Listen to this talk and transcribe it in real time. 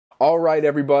All right,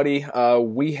 everybody.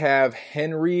 We have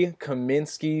Henry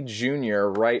Kaminski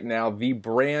Jr. right now, the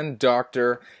brand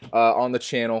doctor on the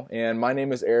channel. And my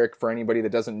name is Eric, for anybody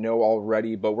that doesn't know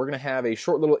already. But we're going to have a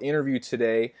short little interview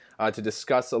today to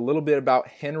discuss a little bit about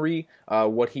Henry,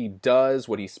 what he does,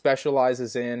 what he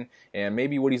specializes in, and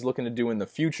maybe what he's looking to do in the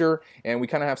future. And we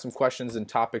kind of have some questions and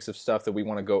topics of stuff that we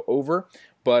want to go over.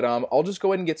 But I'll just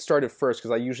go ahead and get started first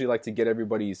because I usually like to get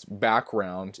everybody's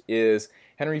background.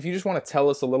 Henry, if you just want to tell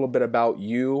us a little bit about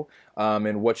you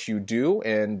and what you do,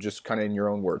 and just kind of in your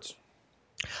own words.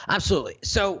 Absolutely.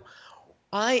 So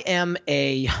I am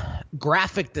a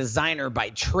graphic designer by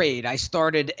trade. I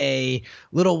started a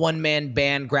little one-man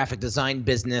band graphic design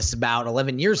business about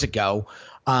 11 years ago,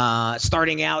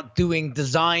 starting out doing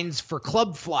designs for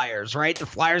club flyers, right? The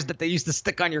flyers that they used to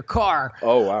stick on your car.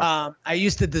 Oh, wow. I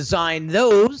used to design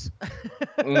those.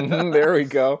 There we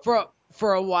go.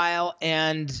 For a while,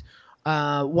 and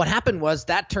what happened was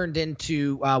that turned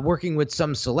into working with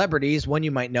some celebrities, one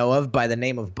you might know of by the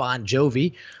name of Bon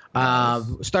Jovi. Nice.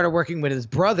 Started working with his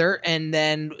brother, and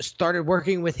then started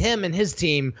working with him and his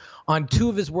team on 2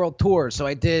 of his world tours. So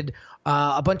I did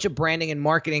a bunch of branding and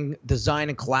marketing design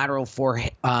and collateral for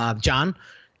John,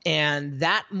 and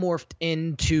that morphed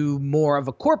into more of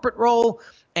a corporate role.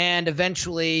 And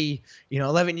eventually,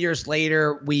 11 years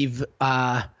later, we've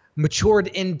matured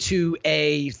into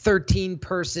a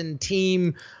 13-person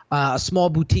team, a small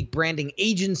boutique branding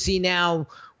agency now,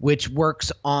 which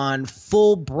works on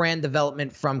full brand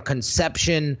development from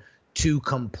conception to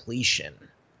completion.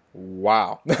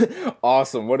 Wow.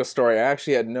 Awesome. What a story. I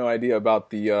actually had no idea about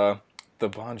the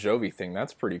Bon Jovi thing.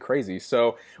 That's pretty crazy.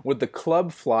 So with the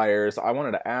club flyers, I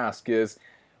wanted to ask is,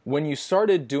 when you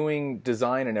started doing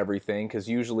design and everything, because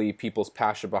usually people's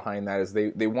passion behind that is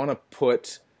they want to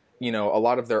put a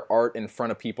lot of their art in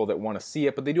front of people that want to see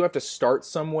it, but they do have to start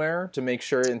somewhere to make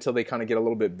sure until they kind of get a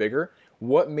little bit bigger.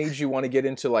 What made you want to get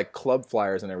into like club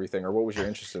flyers and everything, or what was your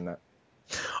interest in that?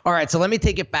 All right, so let me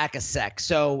take it back a sec.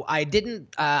 So I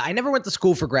never went to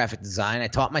school for graphic design. I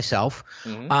taught myself.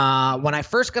 Mm-hmm. When I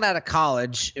first got out of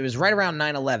college, it was right around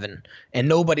 9/11, and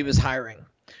nobody was hiring.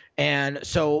 And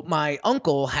so my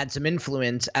uncle had some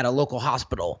influence at a local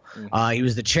hospital. Mm-hmm. He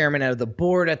was the chairman of the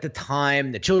board at the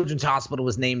time. The Children's Hospital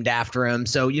was named after him.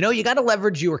 So, you got to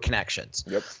leverage your connections.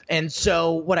 Yep. And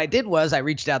so what I did was I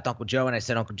reached out to Uncle Joe and I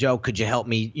said, Uncle Joe, could you help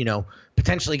me,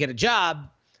 potentially get a job?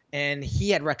 And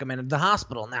he had recommended the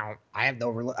hospital. Now, I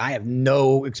have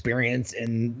no experience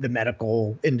in the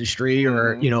medical industry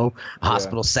or,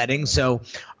 hospital setting. So,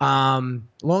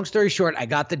 long story short, I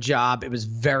got the job. It was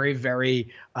very,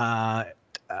 very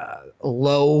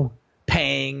low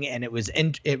paying, and it was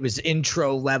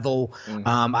intro level.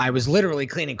 Mm-hmm. I was literally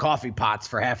cleaning coffee pots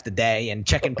for half the day and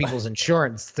checking people's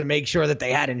insurance to make sure that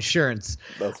they had insurance.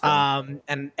 That's funny.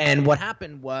 And what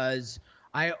happened was,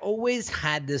 I always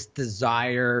had this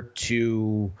desire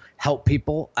to help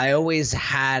people. I always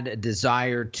had a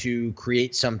desire to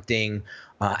create something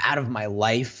out of my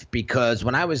life, because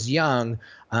when I was young,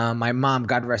 my mom,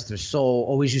 God rest her soul,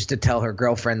 always used to tell her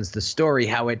girlfriends the story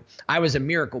how I was a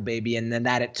miracle baby, and then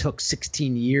that it took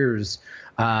 16 years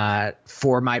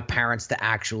for my parents to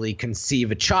actually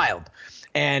conceive a child.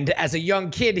 And as a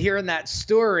young kid hearing that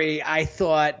story, I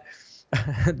thought,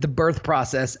 the birth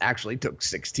process actually took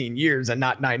 16 years and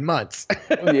not 9 months.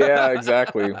 Yeah,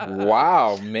 exactly.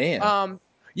 Wow, man.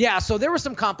 Yeah, so there were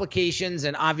some complications,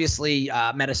 and obviously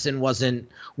medicine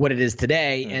wasn't what it is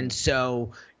today. And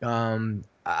so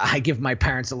I give my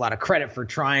parents a lot of credit for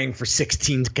trying for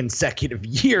 16 consecutive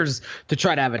years to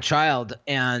try to have a child.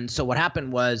 And so what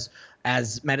happened was,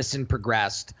 as medicine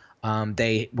progressed,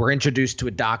 they were introduced to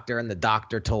a doctor, and the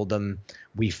doctor told them,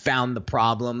 we found the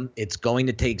problem. It's going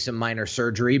to take some minor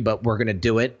surgery, but we're going to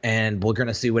do it, and we're going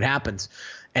to see what happens.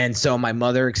 And so my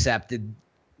mother accepted,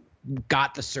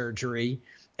 got the surgery,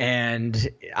 and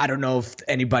I don't know if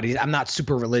I'm not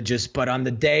super religious, but on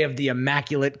the day of the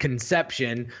Immaculate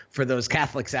Conception, for those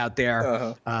Catholics out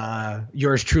there,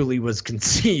 yours truly was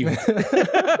conceived.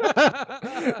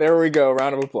 There we go.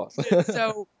 Round of applause.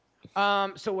 So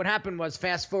what happened was,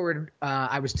 fast forward,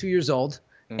 I was 2 years old.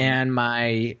 And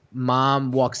my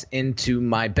mom walks into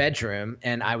my bedroom,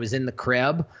 and I was in the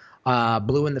crib,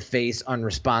 blue in the face,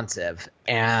 unresponsive.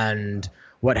 And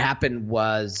what happened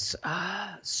was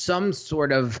some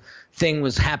sort of thing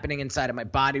was happening inside of my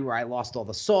body where I lost all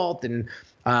the salt, and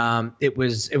it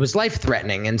was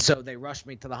life-threatening. And so they rushed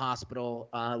me to the hospital.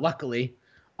 Luckily,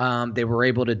 they were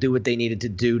able to do what they needed to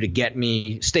do to get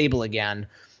me stable again.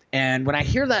 And when I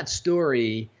hear that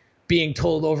story being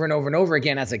told over and over and over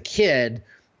again as a kid,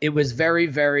 it was very,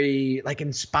 very like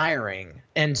inspiring.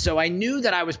 And so I knew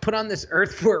that I was put on this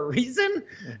earth for a reason,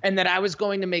 and that I was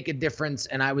going to make a difference,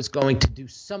 and I was going to do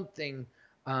something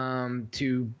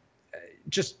to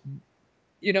just,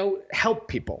 help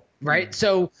people. Right.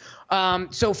 So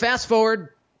fast forward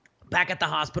back at the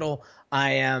hospital,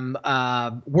 I am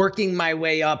working my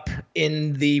way up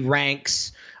in the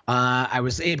ranks. I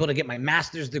was able to get my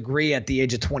master's degree at the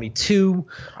age of 22,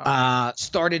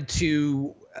 started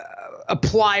to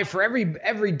apply for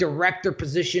every director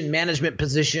position, management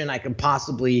position I could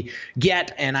possibly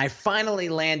get. And I finally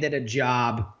landed a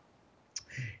job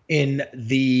in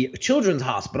the Children's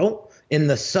Hospital in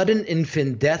the Sudden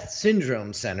Infant Death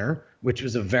Syndrome Center, which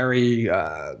was a very,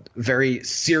 very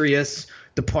serious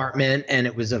department. And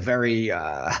it was a very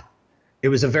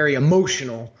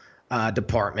emotional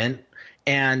department.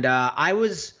 And I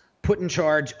was put in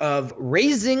charge of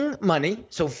raising money,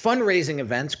 so fundraising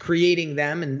events, creating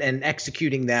them and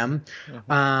executing them,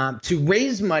 to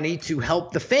raise money to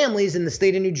help the families in the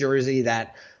state of New Jersey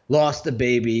that lost a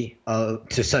baby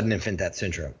to sudden infant death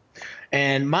syndrome.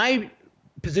 And my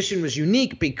position was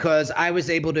unique because I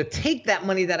was able to take that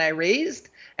money that I raised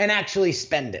and actually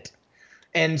spend it.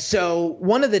 And so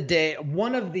one of the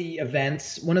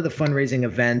fundraising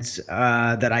events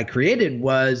that I created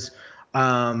was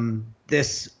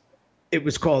it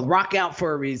was called Rock Out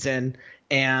for a Reason,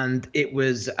 and it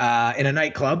was in a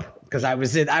nightclub because I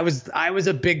was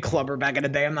a big clubber back in the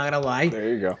day. I'm not gonna lie. There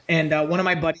you go. And one of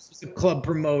my buddies was a club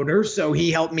promoter, so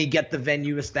he helped me get the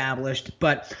venue established.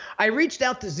 But I reached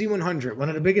out to Z100, one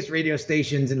of the biggest radio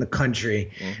stations in the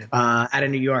country, out of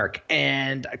New York,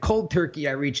 and cold turkey.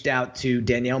 I reached out to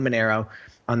Danielle Monero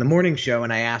on the morning show,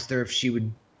 and I asked her if she would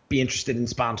be interested in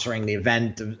sponsoring the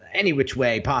event any which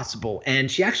way possible. And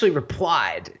she actually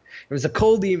replied. It was a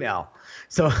cold email.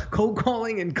 So cold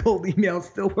calling and cold email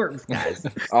still works, guys.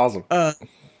 Awesome.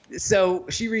 So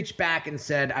she reached back and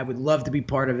said, I would love to be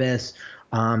part of this.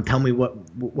 Tell me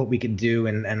what we could do,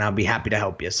 and I'll be happy to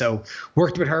help you. So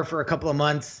worked with her for a couple of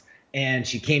months, and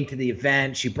she came to the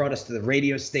event. She brought us to the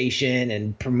radio station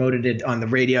and promoted it on the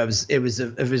radio. It was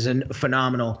a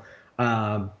phenomenal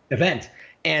event.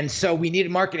 And so we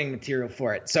needed marketing material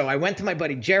for it. So I went to my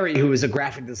buddy Jerry, who was a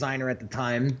graphic designer at the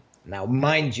time. Now,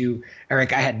 mind you,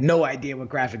 Eric, I had no idea what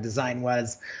graphic design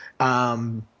was.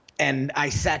 And I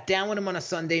sat down with him on a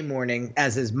Sunday morning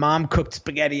as his mom cooked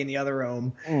spaghetti in the other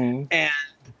room. And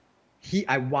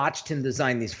I watched him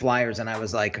design these flyers, and I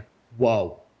was like,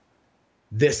 whoa,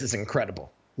 this is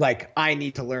incredible. Like, I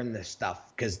need to learn this stuff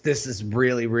because this is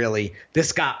really, really –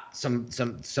 this got some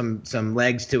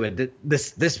legs to it.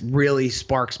 This really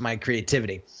sparks my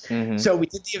creativity. So we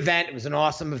did the event. It was an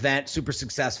awesome event, super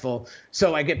successful.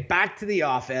 So I get back to the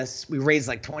office. We raised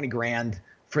like $20,000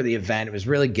 for the event. It was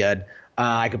really good.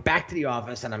 I go back to the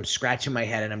office, and I'm scratching my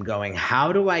head, and I'm going,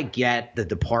 how do I get the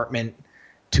department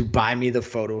to buy me the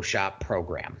Photoshop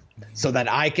program so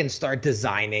that I can start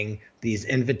designing these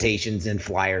invitations and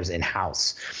flyers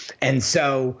in-house? And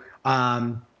so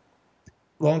long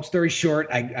story short,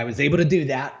 I was able to do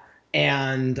that.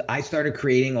 And I started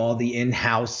creating all the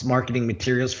in-house marketing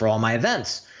materials for all my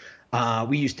events.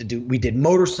 We did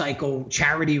motorcycle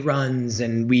charity runs,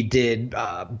 and we did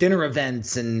dinner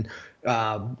events. And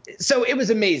so it was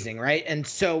amazing, right? And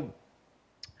so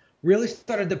really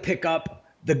started to pick up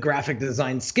the graphic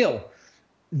design skill.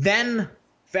 Then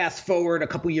fast forward a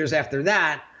couple years after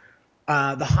that,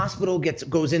 the hospital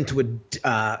goes into a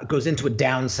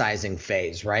downsizing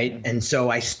phase, right? And so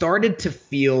I started to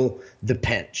feel the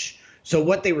pinch. So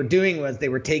what they were doing was they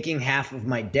were taking half of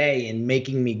my day and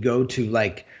making me go to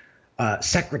like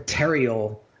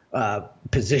secretarial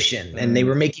position, and they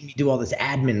were making me do all this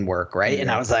admin work, right?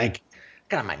 And I was like,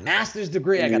 I got my master's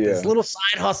degree. I got this little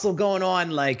side hustle going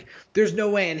on. Like, there's no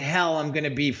way in hell I'm going to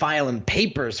be filing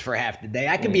papers for half the day.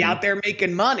 I could be out there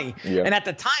making money. And at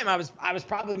the time, I was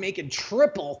probably making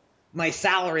triple my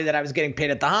salary that I was getting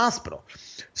paid at the hospital.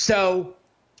 So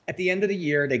at the end of the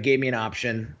year, they gave me an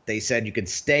option. They said, you could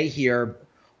stay here.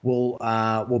 We'll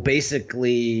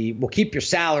keep your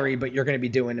salary, but you're going to be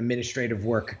doing administrative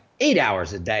work 8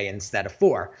 hours a day instead of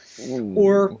 4.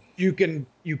 Or you can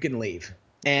leave.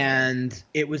 And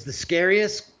it was the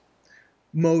scariest,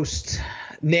 most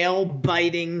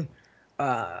nail-biting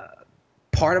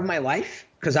part of my life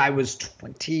because I was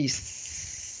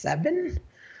 27,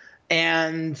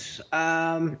 and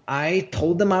I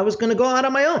told them I was going to go out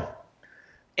on my own.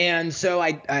 And so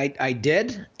I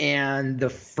did. And the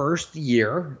first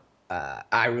year,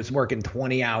 I was working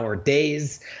 20-hour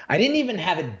days. I didn't even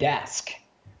have a desk.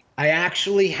 I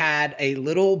actually had a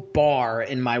little bar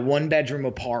in my one-bedroom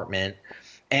apartment.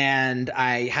 And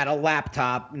I had a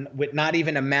laptop with not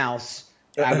even a mouse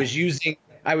I was using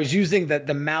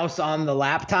the mouse on the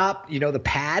laptop, the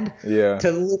pad, Yeah.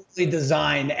 to literally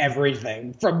design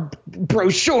everything from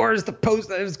brochures to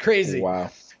posters. It was crazy. Wow.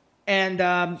 And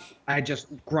I just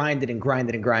grinded and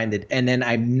grinded and grinded. And then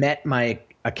I met my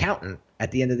accountant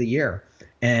at the end of the year,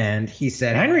 and he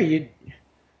said, "Henry,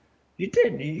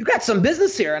 you got some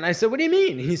business here." And I said, "What do you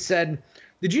mean?" He said,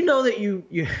 "Did you know that you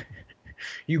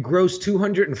grossed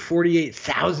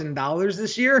 $248,000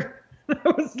 this year?" I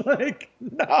was like,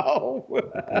 "No."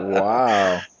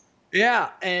 Wow. Yeah.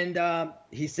 And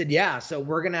he said, "Yeah, so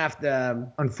we're going to have to,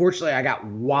 unfortunately, I got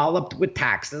walloped with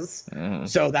taxes."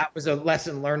 So that was a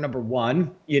lesson learned, number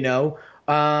one,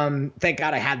 thank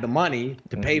God I had the money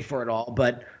to pay for it all.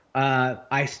 But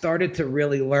I started to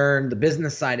really learn the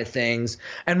business side of things.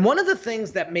 And one of the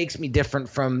things that makes me different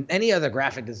from any other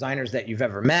graphic designers that you've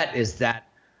ever met is that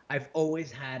I've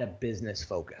always had a business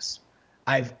focus.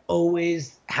 I've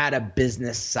always had a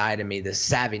business side of me, the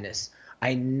savviness.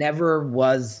 I never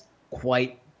was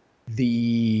quite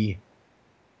the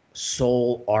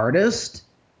sole artist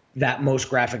that most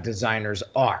graphic designers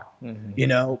are.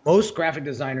 Most graphic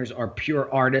designers are pure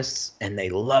artists, and they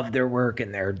love their work,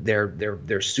 and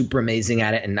they're super amazing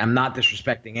at it. And I'm not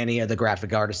disrespecting any of the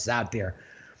graphic artists out there,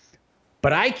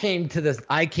 but I came to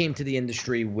the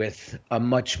industry with a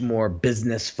much more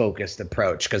business focused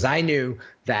approach, because I knew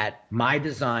that my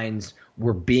designs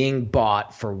were being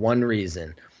bought for one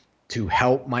reason: to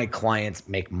help my clients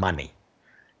make money.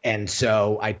 And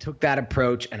so I took that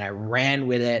approach and I ran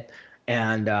with it.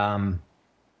 And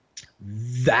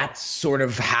that's sort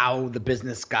of how the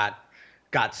business got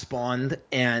spawned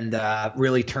and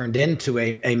really turned into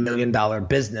a $1 million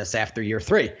business after year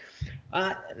 3.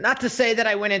 Not to say that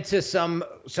I went into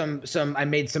I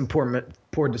made some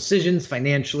poor decisions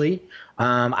financially.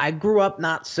 I grew up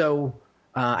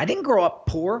I didn't grow up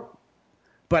poor,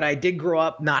 but I did grow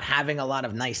up not having a lot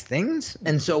of nice things.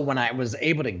 And so when I was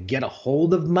able to get a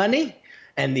hold of money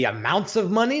and the amounts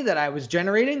of money that I was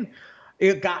generating,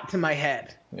 it got to my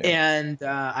head. Yeah. And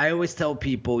I always tell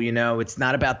people, it's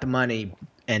not about the money,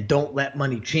 and don't let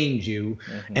money change you.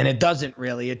 And it doesn't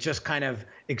really. It just kind of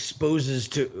exposes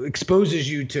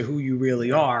you to who you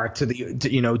really are,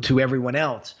 to everyone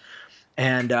else.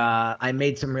 And I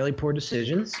made some really poor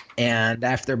decisions. And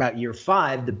after about year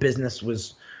 5, the business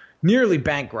was nearly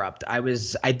bankrupt. I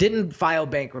didn't file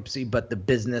bankruptcy, but the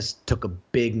business took a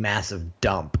big, massive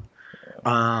dump.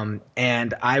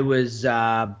 And I was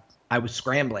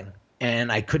scrambling,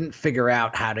 and I couldn't figure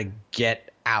out how to get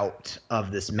out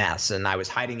of this mess. And I was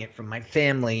hiding it from my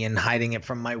family and hiding it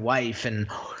from my wife. And,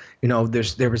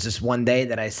 there was this one day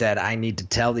that I said, I need to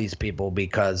tell these people,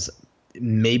 because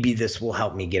maybe this will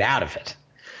help me get out of it.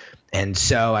 And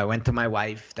so I went to my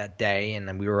wife that day,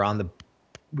 and we were on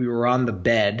the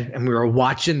bed, and we were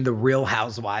watching The Real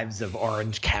Housewives of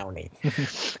Orange County.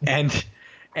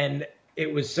 and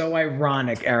it was so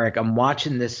ironic, Eric. I'm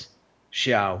watching this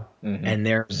show, and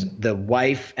there's the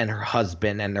wife and her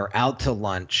husband, and they're out to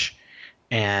lunch,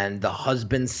 and the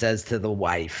husband says to the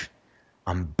wife,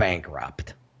 "I'm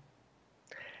bankrupt."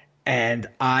 And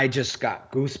I just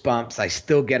got goosebumps. I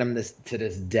still get them to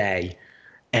this day.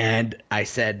 And I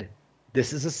said,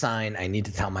 this is a sign. I need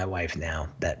to tell my wife now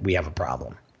that we have a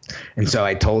problem. And so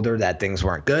I told her that things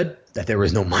weren't good, that there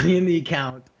was no money in the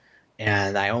account,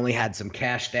 and I only had some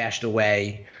cash stashed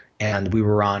away, and we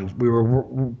were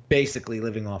basically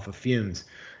living off of fumes.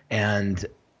 And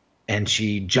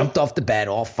she jumped off the bed,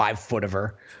 all 5 foot of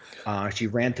her. She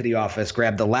ran to the office,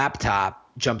 grabbed the laptop,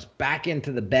 jumps back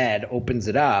into the bed, opens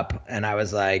it up, and I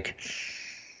was like,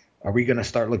 are we going to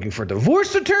start looking for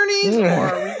divorce attorneys, or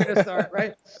are we going to start,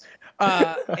 right?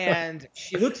 And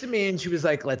she looks at me and she was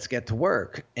like, let's get to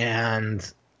work. And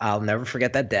I'll never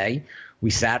forget that day.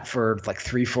 We sat for like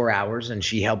 3-4 hours, and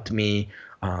she helped me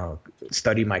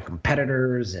study my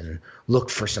competitors and look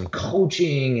for some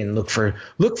coaching and look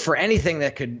for anything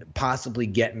that could possibly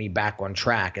get me back on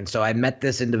track. And so I met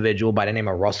this individual by the name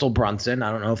of Russell Brunson.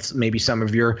 I don't know if maybe some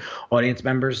of your audience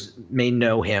members may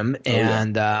know him,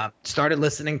 and started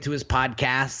listening to his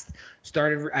podcast.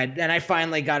 And I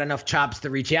finally got enough chops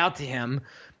to reach out to him.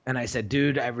 And I said,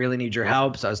 dude, I really need your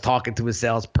help. So I was talking to a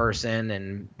salesperson,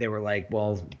 and they were like,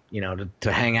 well,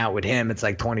 to hang out with him, it's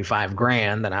like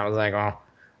 $25,000. And I was like, oh,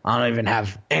 I don't even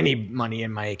have any money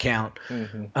in my account.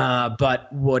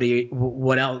 But what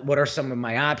else? What are some of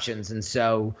my options? And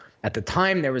so at the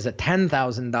time, there was a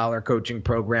 $10,000 coaching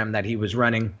program that he was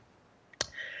running,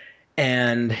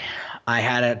 and I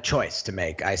had a choice to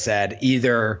make. I said,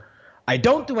 either I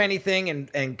don't do anything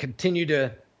and continue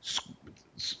to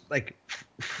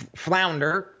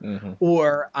flounder,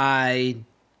 or I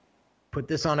put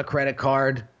this on a credit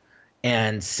card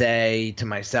and say to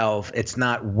myself, it's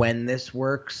not when this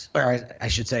works, or I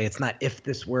should say, it's not if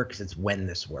this works, it's when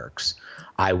this works.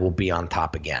 I will be on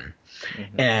top again.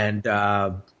 And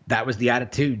that was the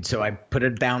attitude. So I put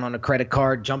it down on a credit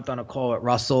card, jumped on a call at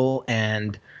Russell,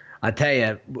 and I tell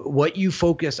you, what you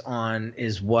focus on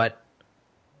is what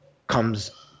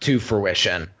comes to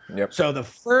fruition. Yep. So the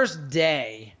first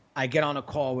day I get on a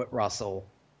call with Russell,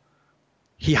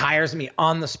 he hires me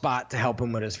on the spot to help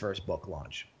him with his first book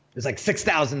launch. It's like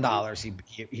 $6,000.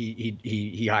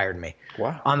 He hired me.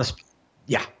 Wow. On the spot.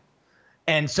 Yeah.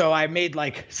 And so I made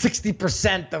like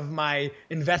 60% of my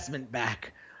investment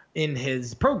back in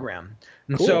his program.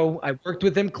 And Cool. so I worked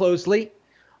with him closely,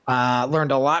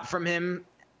 learned a lot from him,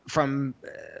 from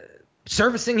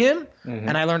servicing him,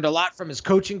 and I learned a lot from his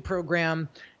coaching program.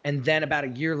 And then about a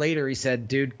year later, he said,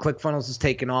 dude, ClickFunnels is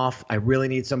taking off. I really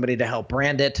need somebody to help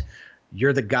brand it.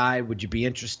 You're the guy. Would you be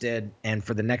interested? And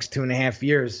for the next 2.5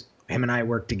 years, him and I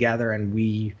worked together, and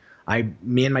me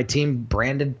and my team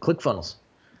branded ClickFunnels.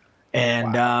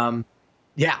 And Wow.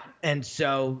 yeah, and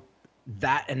so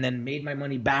that, and then made my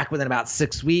money back within about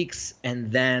 6 weeks.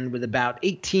 And then with about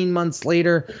 18 months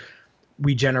later,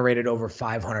 we generated over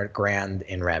 500 grand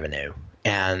in revenue.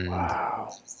 And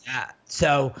Wow. yeah,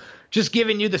 so just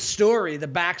giving you the story, the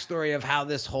backstory of how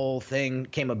this whole thing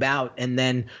came about. And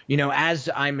then, you know, as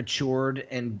I matured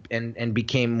and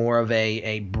became more of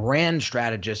a brand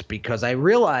strategist, because I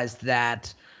realized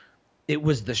that it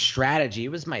was the strategy, it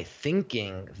was my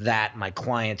thinking that my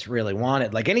clients really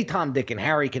wanted. Like any Tom, Dick, and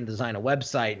Harry can design a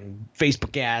website and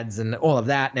Facebook ads and all of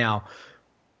that now.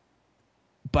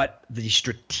 But the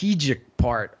strategic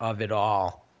part of it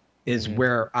all is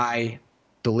where I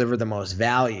deliver the most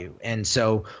value. And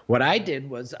so what I did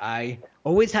was I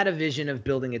always had a vision of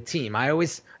building a team. I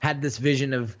always had this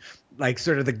vision of like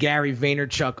sort of the Gary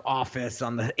Vaynerchuk office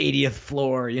on the 80th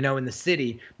floor, you know, in the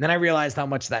city. And then I realized how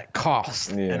much that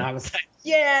cost. Yeah. And I was like,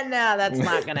 yeah, no, that's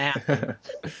not going to happen.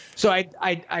 So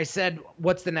I said,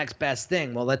 what's the next best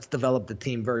thing? Well, let's develop the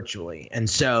team virtually. And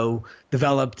so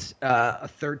developed a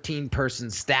 13-person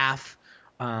staff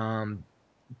on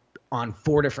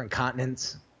 4 different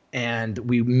continents. And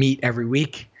we meet every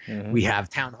week. We have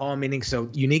town hall meetings. So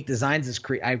Unique Designs is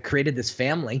I've created this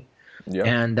family. Yep.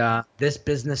 And this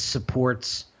business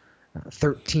supports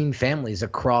 13 families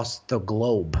across the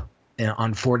globe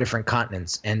on 4 different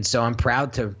continents. And so I'm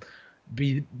proud to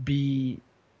be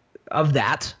of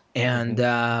that. And,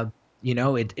 you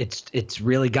know, it's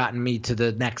really gotten me to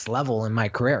the next level in my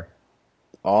career.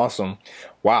 Awesome.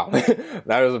 Wow.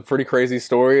 That was a pretty crazy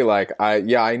story. Like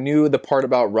I knew the part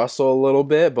about Russell a little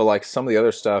bit, but like some of the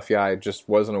other stuff, yeah, I just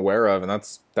wasn't aware of. And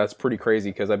that's pretty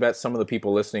crazy, because I bet some of the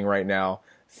people listening right now,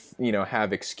 you know,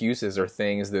 have excuses or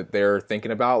things that they're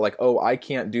thinking about, like, oh, I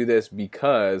can't do this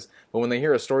because, but when they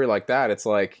hear a story like that, it's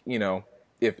like, you know,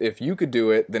 if you could do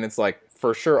it, then it's like,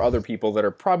 for sure, other people that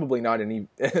are probably not in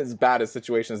as bad as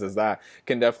situations as that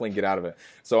can definitely get out of it.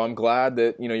 So I'm glad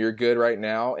that, you know, you're good right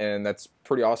now, and that's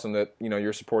pretty awesome that, you know,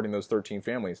 you're supporting those 13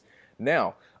 families.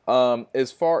 Now,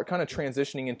 as far kind of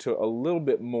transitioning into a little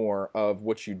bit more of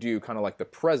what you do, kind of like the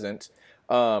present,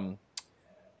 the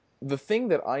thing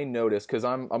that I noticed, because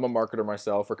I'm a marketer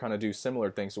myself, or kind of do similar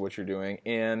things to what you're doing,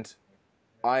 and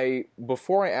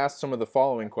before I ask some of the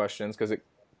following questions, because it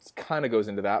kind of goes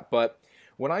into that, but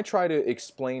when I try to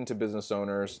explain to business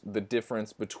owners the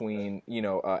difference between, you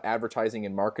know, advertising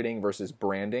and marketing versus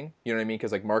branding, you know what I mean?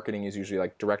 Because like marketing is usually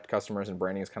like direct customers, and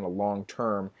branding is kind of long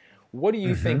term. What do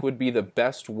you think would be the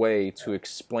best way to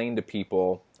explain to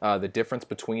people the difference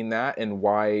between that and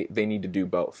why they need to do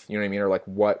both? You know what I mean? Or like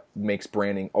what makes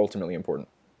branding ultimately important?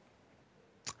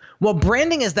 Well,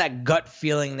 branding is that gut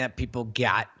feeling that people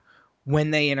get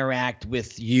when they interact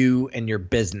with you and your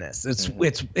business.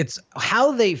 It's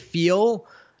how they feel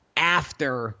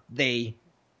after they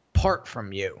part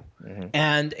from you.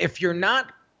 And if you're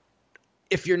not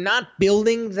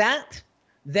building that,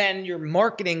 then your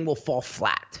marketing will fall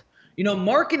flat. You know,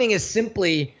 marketing is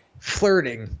simply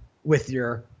flirting with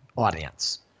your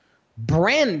audience.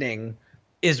 Branding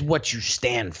is what you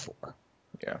stand for.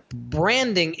 Yeah.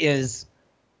 Branding is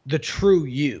the true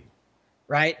you,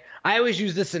 right? I always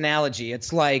use this analogy.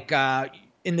 It's like I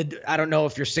don't know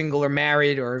if you're single or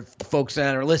married, or if the folks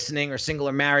that are listening are single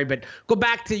or married, but go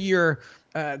back to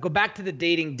the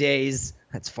dating days.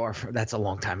 That's a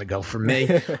long time ago for me.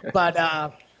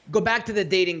 But go back to the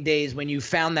dating days when you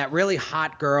found that really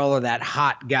hot girl or that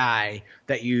hot guy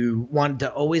that you wanted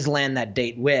to always land that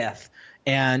date with,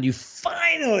 and you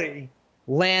finally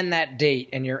land that date,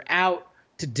 and you're out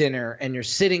to dinner, and you're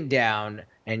sitting down,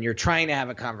 and you're trying to have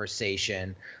a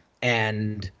conversation,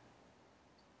 and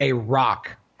a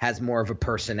rock has more of a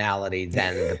personality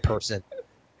than the person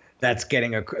that's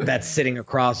sitting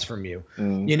across from you.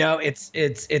 You know, it's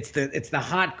the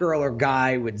hot girl or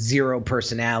guy with zero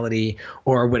personality,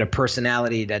 or with a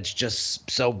personality that's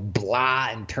just so blah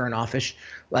and turn offish.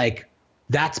 Like,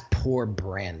 that's poor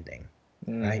branding.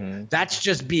 Right? That's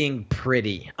just being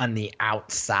pretty on the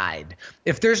outside.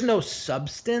 If there's no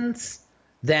substance,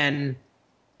 then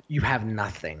you have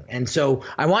nothing. And so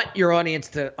I want your audience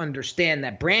to understand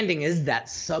that branding is that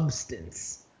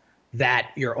substance that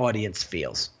your audience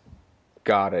feels.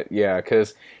 Got it. Yeah,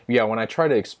 because when I try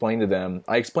to explain to them,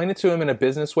 I explain it to them in a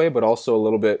business way, but also a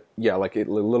little bit, like a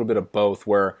little bit of both,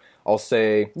 where I'll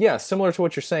say, similar to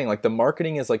what you're saying, like the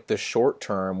marketing is like the short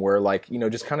term, where like,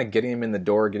 just kind of getting them in the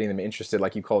door, getting them interested,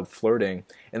 like you called flirting.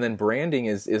 And then branding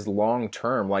is long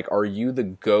term. Like, are you the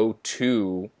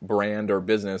go-to brand or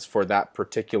business for that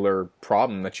particular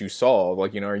problem that you solve?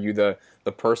 Like, are you the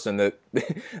person that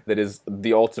that is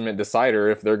the ultimate decider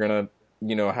if they're going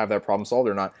to, have that problem solved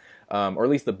or not? Or at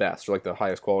least the best, or like the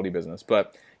highest quality business.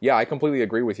 But yeah, I completely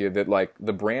agree with you that like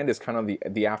the brand is kind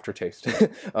of the aftertaste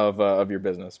of your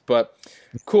business. But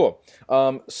cool.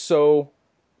 So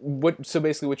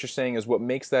basically what you're saying is what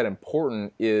makes that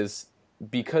important is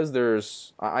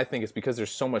because I think it's because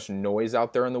there's so much noise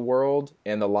out there in the world,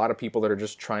 and a lot of people that are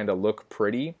just trying to look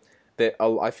pretty, that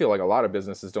I feel like a lot of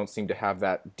businesses don't seem to have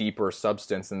that deeper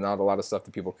substance, and not a lot of stuff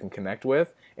that people can connect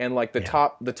with. And like the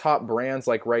top brands,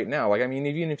 like right now, like, I mean,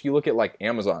 even if you look at like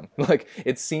Amazon, like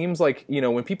it seems like,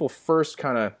 when people first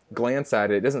kind of glance at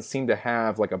it, it doesn't seem to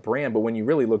have like a brand. But when you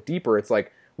really look deeper, it's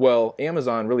like, well,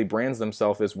 Amazon really brands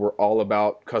themselves as we're all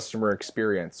about customer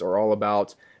experience, or all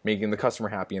about making the customer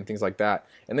happy and things like that.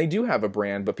 And they do have a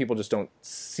brand, but people just don't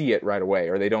see it right away,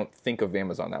 or they don't think of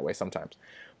Amazon that way sometimes.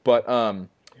 But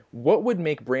what would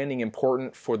make branding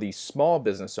important for the small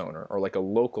business owner, or like a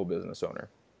local business owner?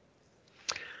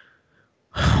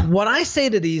 What I say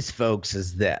to these folks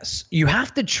is this: you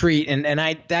have to treat, and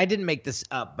I didn't make this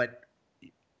up, but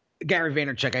Gary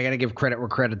Vaynerchuk, I got to give credit where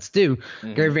credit's due.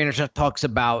 Gary Vaynerchuk talks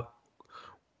about,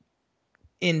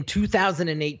 in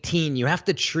 2018, you have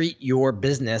to treat your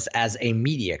business as a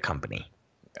media company.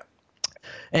 Yeah.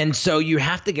 And so you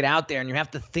have to get out there and you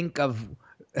have to think of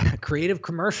creative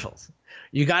commercials.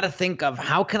 You got to think of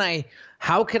how can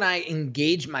I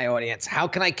engage my audience? How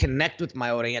can I connect with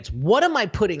my audience? What am I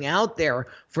putting out there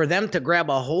for them to grab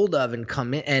a hold of and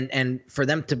come in, and for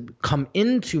them to come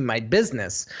into my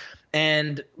business?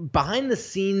 And behind the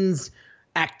scenes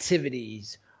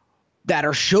activities that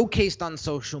are showcased on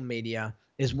social media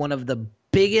is one of the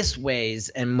biggest ways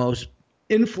and most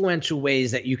influential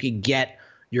ways that you could get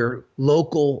your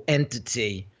local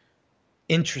entity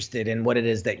interested in what it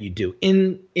is that you do,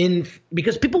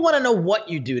 because people want to know what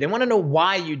you do. They want to know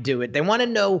why you do it. They want to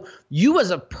know you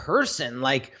as a person,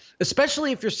 like,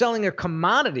 especially if you're selling a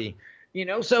commodity,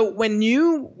 so when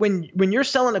you're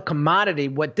selling a commodity,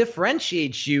 what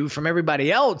differentiates you from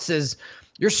everybody else is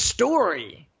your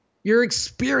story, your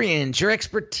experience, your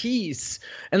expertise.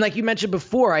 And like you mentioned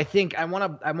before, I think I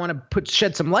want to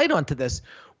shed some light onto this.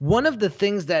 One of the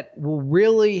things that will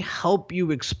really help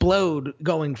you explode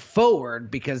going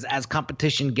forward, because as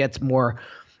competition gets more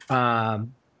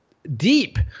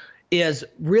deep, is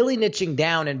really niching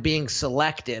down and being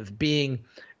selective, being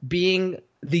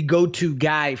the go-to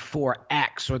guy for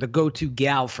X, or the go-to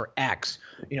gal for X.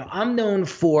 I'm known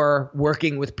for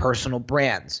working with personal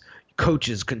brands,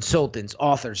 coaches, consultants,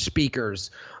 authors, speakers,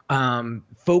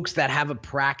 folks that have a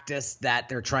practice that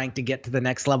they're trying to get to the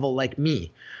next level, like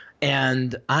me.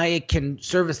 And I can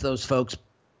service those folks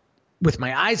with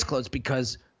my eyes closed,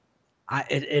 because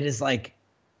it is like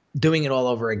doing it all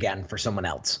over again for someone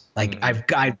else. Like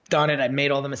I've done it. I've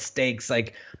made all the mistakes.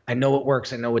 Like I know what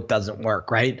works. I know what doesn't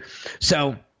work. Right.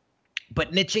 So,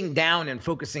 but niching down and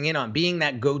focusing in on being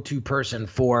that go-to person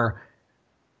for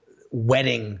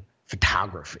wedding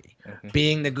photography,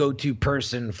 being the go-to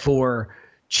person for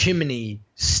chimney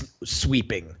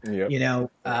sweeping,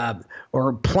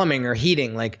 or plumbing or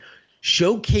heating. Like,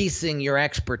 showcasing your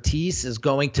expertise is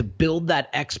going to build that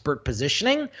expert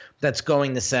positioning that's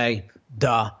going to say,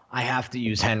 duh, I have to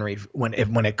use Henry when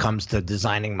it comes to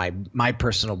designing my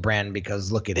personal brand,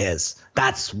 because look at his.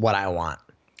 That's what I want.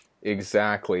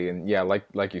 Exactly. And yeah,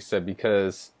 like you said,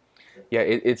 because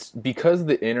it's because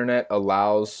the internet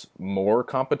allows more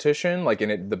competition, like,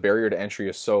 and the barrier to entry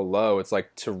is so low. It's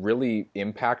like, to really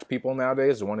impact people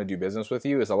nowadays to want to do business with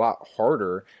you is a lot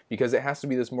harder, because it has to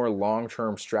be this more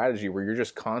long-term strategy where you're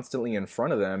just constantly in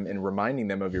front of them and reminding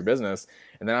them of your business.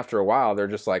 And then after a while, they're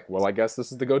just like, well, I guess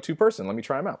this is the go-to person. Let me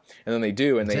try them out. And then they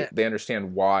do, and they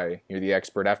understand why you're the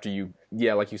expert after you,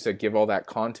 like you said, give all that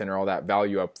content or all that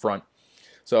value up front.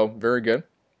 So very good.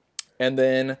 And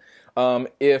then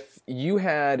if you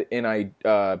had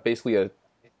basically a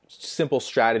simple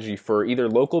strategy for either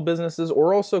local businesses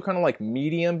or also kind of like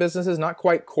medium businesses, not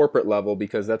quite corporate level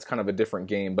because that's kind of a different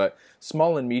game, but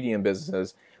small and medium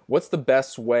businesses, what's the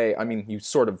best way? I mean, you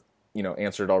sort of,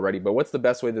 answered already, but what's the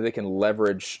best way that they can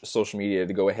leverage social media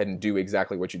to go ahead and do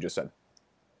exactly what you just said?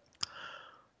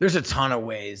 There's a ton of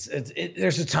ways.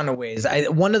 There's a ton of ways.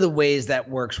 One of the ways that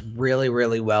works really,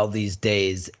 really well these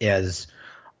days is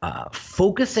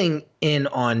focusing in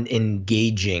on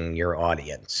engaging your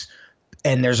audience.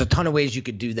 And there's a ton of ways you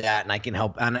could do that, and I can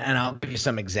help, and I'll give you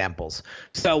some examples.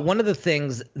 So one of the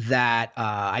things that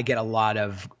I get a lot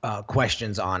of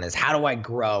questions on is, how do I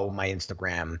grow my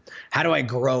Instagram? How do I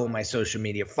grow my social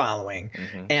media following?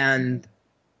 Mm-hmm. And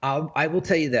I will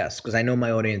tell you this, because I know my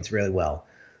audience really well.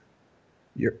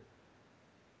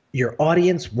 Your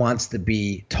audience wants to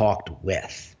be talked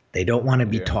with. They don't want to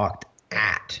be talked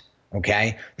at,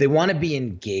 okay? They want to be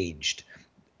engaged.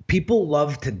 People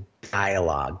love to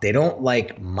dialogue. They don't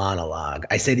like monologue.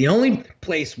 I say the only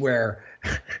place where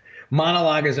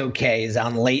monologue is okay is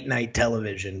on late night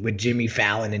television with Jimmy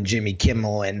Fallon and Jimmy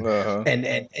Kimmel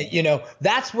and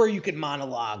that's where you can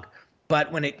monologue.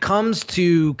 But when it comes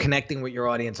to connecting with your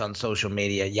audience on social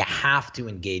media, you have to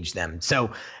engage them.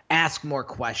 So ask more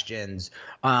questions,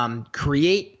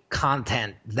 create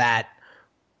content that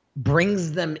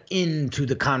brings them into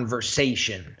the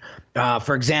conversation.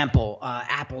 For example,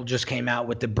 Apple just came out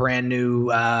with the brand new,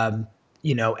 XS,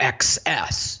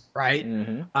 right?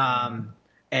 Mm-hmm.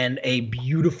 And a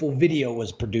beautiful video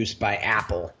was produced by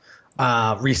Apple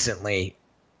recently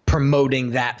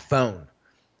promoting that phone.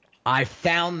 I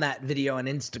found that video on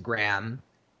Instagram.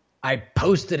 I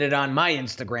posted it on my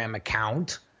Instagram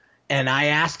account, and I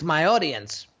asked my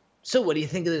audience, so what do you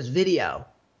think of this video?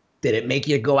 Did it make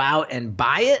you go out and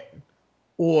buy it?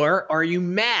 Or are you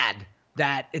mad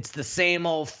that it's the same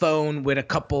old phone with a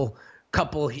couple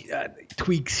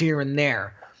tweaks here and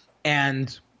there?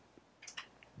 And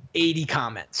 80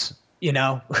 comments,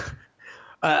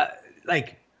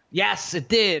 like, yes, it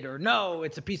did, or no,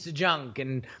 it's a piece of junk,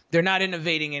 and they're not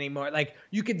innovating anymore. Like,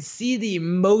 you could see the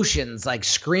emotions like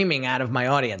screaming out of my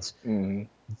audience. Mm-hmm.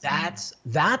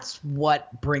 That's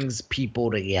what brings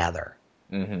people together.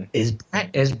 Mm-hmm.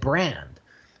 is brand.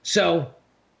 So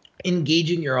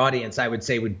engaging your audience, I would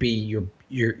say, would be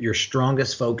your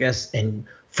strongest focus and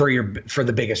for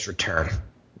the biggest return.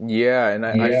 Yeah, and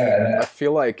I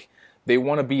feel like they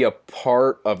want to be a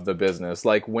part of the business.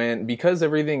 Like because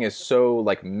everything is so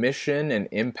like mission and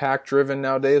impact driven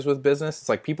nowadays with business, it's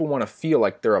like people want to feel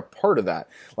like they're a part of that.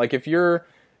 Like if you're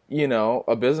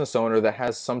a business owner that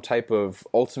has some type of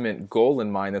ultimate goal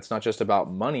in mind that's not just about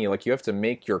money, like you have to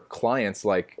make your clients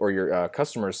or your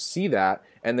customers see that,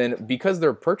 and then because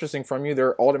they're purchasing from you,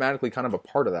 they're automatically kind of a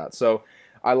part of that. So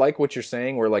I like what you're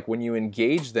saying, where like when you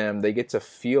engage them, they get to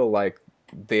feel like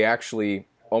they actually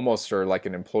almost are like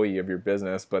an employee of your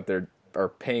business, but are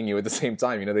paying you at the same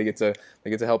time. They get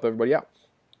to help everybody out.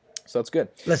 So that's good.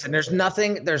 Listen,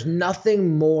 there's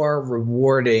nothing more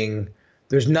rewarding.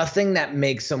 There's nothing that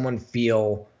makes someone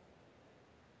feel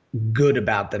good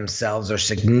about themselves or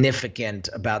significant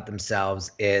about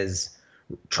themselves is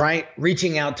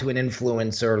reaching out to an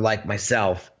influencer like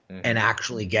myself and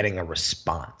actually getting a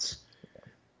response.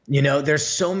 There's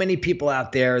so many people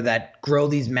out there that grow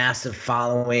these massive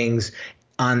followings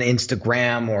on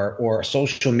Instagram or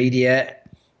social media.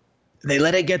 They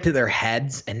let it get to their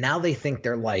heads, and now they think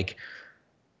they're like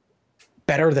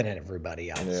better than everybody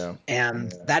else. Yeah.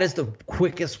 And that is the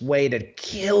quickest way to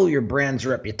kill your brand's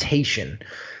reputation.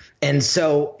 And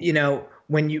so,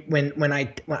 when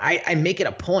I make it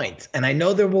a point, and I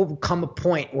know there will come a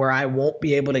point where I won't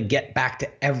be able to get back to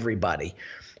everybody,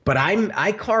 but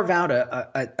I carve out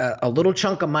a little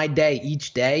chunk of my day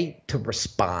each day to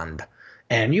respond.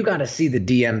 And you got to see the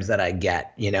DMs that I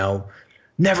get,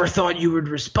 Never thought you would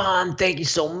respond. Thank you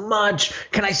so much.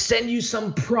 Can I send you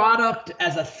some product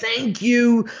as a thank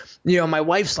you? My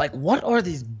wife's like, what are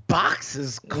these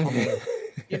boxes called?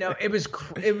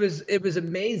 It was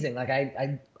amazing. Like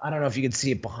I don't know if you can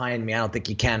see it behind me. I don't think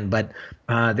you can, but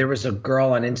there was a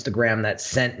girl on Instagram that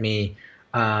sent me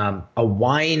a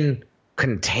wine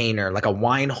container, like a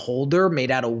wine holder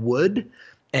made out of wood,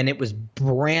 and it was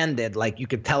branded, like you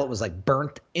could tell it was like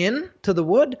burnt into the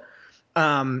wood.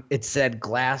 It said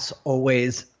glass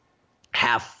always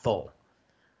half full.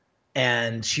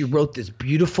 And she wrote this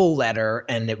beautiful letter,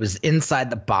 and it was inside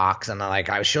the box. And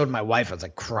I showed my wife, I was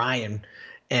like crying,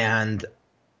 and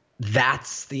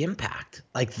that's the impact.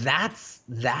 Like that's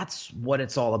what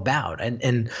it's all about.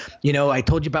 And I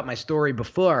told you about my story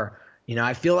before.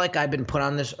 I feel like I've been put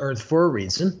on this earth for a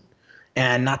reason,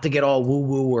 And not to get all woo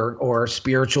woo or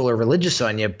spiritual or religious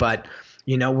on you, but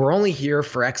we're only here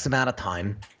for X amount of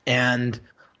time. And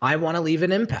I want to leave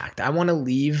an impact. I want to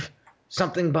leave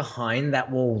something behind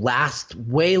that will last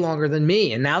way longer than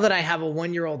me. And now that I have a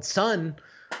 1-year-old son,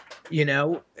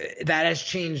 that has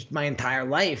changed my entire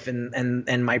life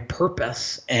and my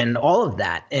purpose and all of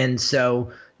that. And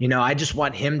so, I just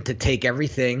want him to take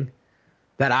everything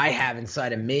that I have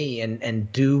inside of me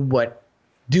and do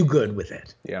good with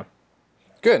it. Yeah.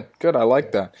 Good. I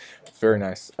like that. Very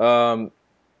nice.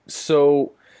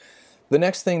 So the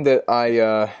next thing that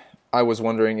I was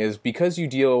wondering is, because you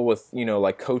deal with,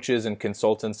 like coaches and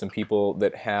consultants and people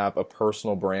that have a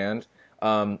personal brand,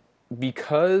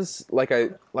 because like I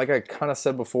kind of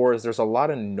said before, is there's a lot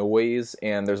of noise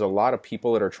and there's a lot of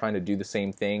people that are trying to do the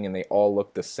same thing and they all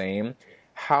look the same.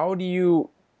 How do you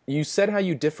said how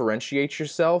you differentiate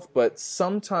yourself, but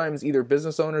sometimes either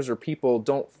business owners or people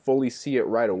don't fully see it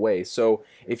right away. So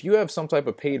if you have some type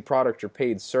of paid product or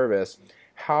paid service,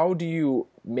 how do you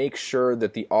make sure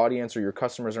that the audience or your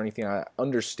customers or anything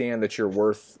understand that you're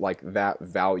worth like that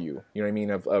value? You know what I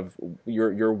mean? Of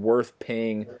you're worth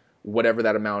paying whatever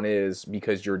that amount is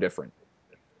because you're different.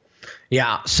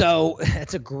 Yeah. So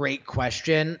that's a great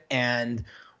question. And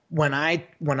when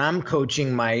I'm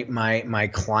coaching my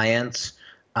clients,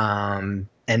 and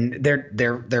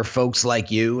they're folks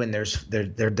like you, and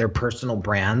they're personal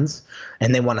brands,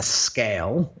 and they want to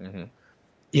scale.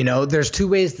 Mm-hmm. There's two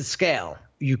ways to scale.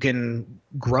 You can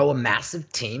grow a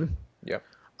massive team, yep,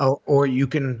 or you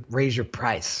can raise your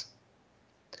price.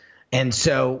 And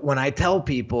so when I tell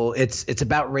people it's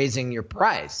about raising your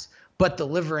price, but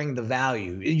delivering the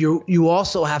value, you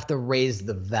also have to raise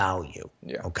the value.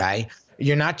 Yeah. Okay.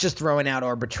 You're not just throwing out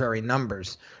arbitrary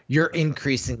numbers. You're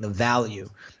increasing the value.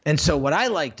 And so what I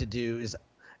like to do is,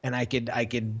 and I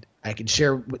could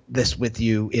share this with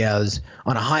you, is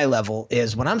on a high level,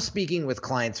 is when I'm speaking with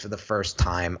clients for the first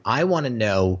time, I want to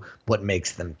know what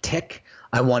makes them tick.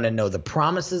 I want to know the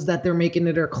promises that they're making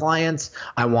to their clients.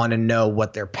 I want to know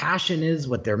what their passion is,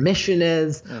 what their mission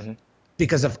is. Mm-hmm.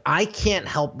 Because if I can't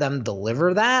help them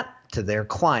deliver that to their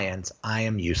clients, I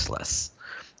am useless.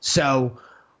 So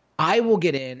I will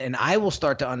get in and I will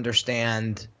start to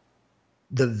understand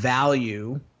the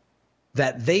value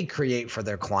that they create for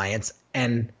their clients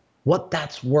and what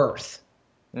that's worth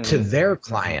mm-hmm. to their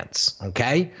clients.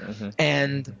 Okay. Mm-hmm.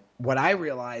 And what I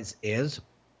realize is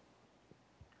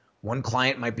one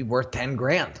client might be worth 10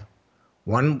 grand.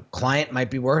 One client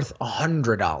might be worth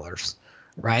 $100.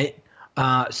 Right.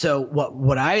 So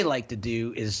what I like to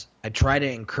do is I try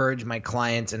to encourage my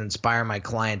clients and inspire my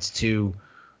clients to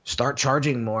start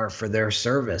charging more for their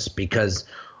service, because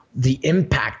the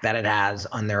impact that it has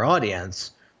on their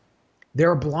audience,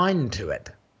 they're blind to it.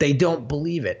 They don't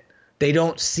believe it. They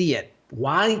don't see it.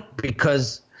 Why?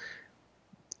 Because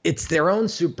it's their own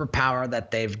superpower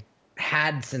that they've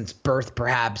had since birth,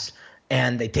 perhaps,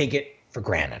 and they take it for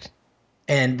granted.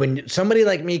 And when somebody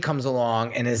like me comes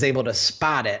along and is able to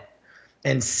spot it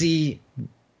and see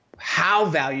how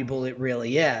valuable it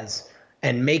really is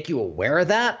and make you aware of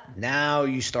that, now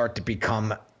you start to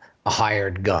become a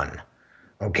hired gun.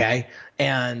 Okay?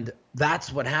 And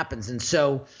that's what happens. And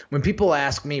so when people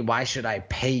ask me, why should I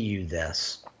pay you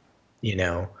this?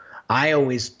 I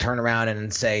always turn around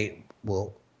and say,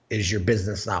 well, is your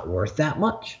business not worth that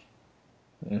much?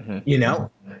 Mm-hmm.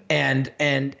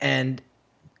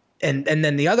 And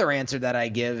then the other answer that I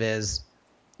give is,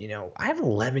 I have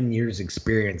 11 years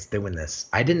experience doing this.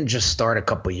 I didn't just start a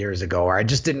couple years ago, or I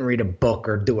just didn't read a book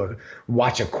or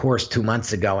watch a course 2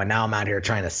 months ago, and now I'm out here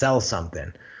trying to sell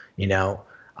something.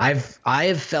 I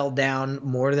have fell down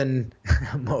more than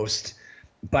most,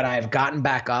 but I've gotten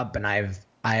back up and I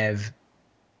have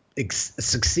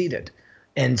succeeded.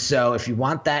 And so if you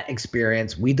want that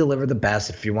experience, we deliver the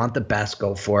best. If you want the best,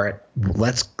 go for it.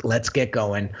 Let's get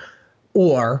going.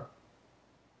 Or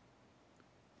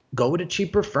go with a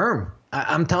cheaper firm.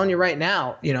 I'm telling you right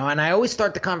now, and I always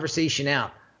start the conversation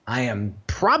out. I am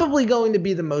probably going to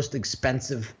be the most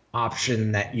expensive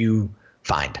option that you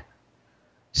find.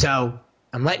 So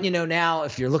I'm letting you know now,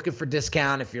 if you're looking for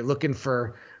discount, if you're looking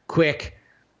for quick,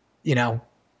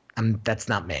 that's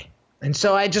not me. And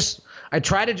so I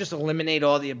try to just eliminate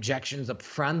all the objections up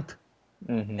front.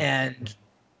 Mm-hmm. And,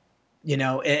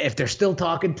 if they're still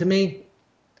talking to me, it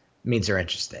means they're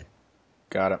interested.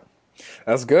 Got it.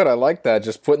 That's good. I like that.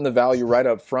 Just putting the value right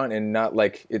up front and not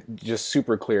like it just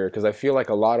super clear. Because I feel like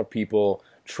a lot of people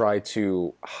try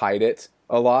to hide it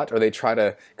a lot, or they try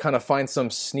to kind of find some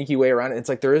sneaky way around it. It's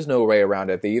like there is no way around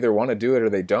it. They either want to do it or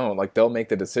they don't. Like they'll make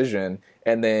the decision,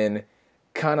 and then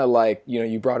kind of like,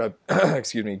 you brought up,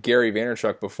 excuse me, Gary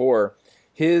Vaynerchuk before.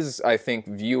 his, I think,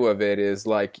 view of it is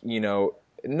like,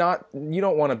 not, you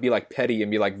don't want to be like petty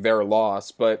and be like their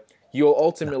loss, but you'll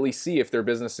ultimately see if their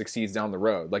business succeeds down the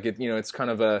road. Like it's kind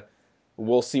of a,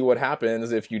 we'll see what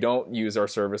happens if you don't use our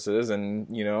services, and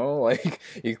like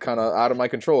you're kind of out of my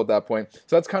control at that point.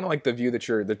 So that's kind of like the view that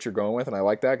you're going with, and I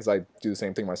like that because I do the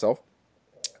same thing myself.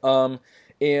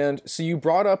 And so you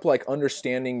brought up like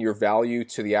understanding your value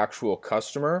to the actual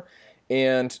customer,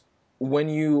 and when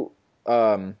you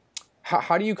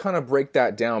how do you kind of break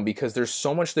that down? Because there's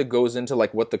so much that goes into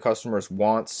like what the customers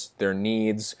wants, their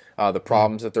needs, the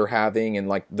problems that they're having, and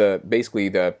like basically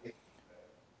the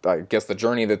I guess the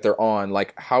journey that they're on.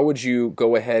 Like, how would you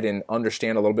go ahead and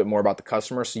understand a little bit more about the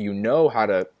customer so you know how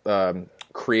to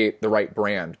create the right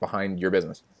brand behind your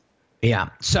business? Yeah.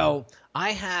 So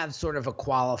I have sort of a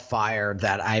qualifier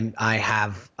that I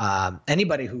have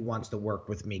anybody who wants to work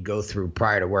with me go through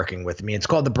prior to working with me. It's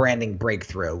called the branding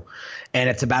breakthrough, and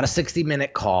it's about a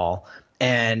 60-minute call,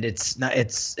 and it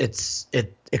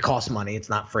costs money. It's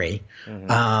not free.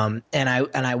 Mm-hmm.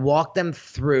 And I walk them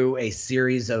through a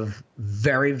series of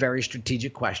very, very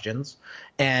strategic questions,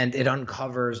 and it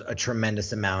uncovers a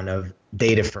tremendous amount of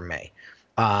data for me.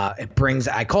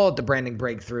 I call it the branding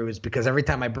breakthrough, is because every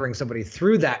time I bring somebody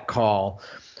through that call,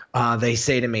 they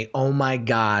say to me, "Oh my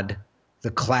God,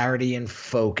 the clarity and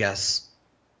focus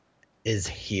is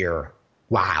here.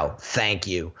 Wow, thank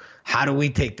you. How do we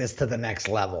take this to the next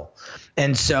level?"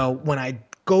 And so when I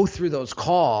go through those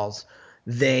calls,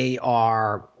 they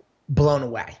are blown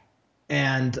away.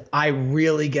 And I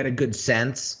really get a good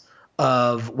sense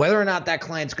of whether or not that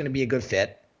client's going to be a good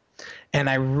fit. And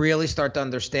I really start to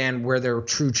understand where their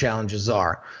true challenges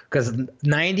are, because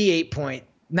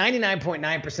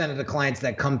 99.9% of the clients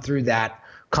that come through that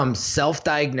come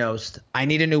self-diagnosed. I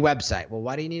need a new website. Well,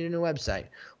 why do you need a new website?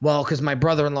 Well, because my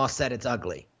brother-in-law said it's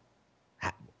ugly.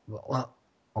 Well,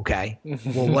 okay.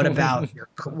 Well, what about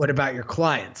your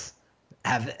clients?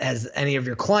 Has any of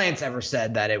your clients ever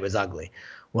said that it was ugly?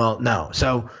 Well, no.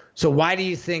 So why do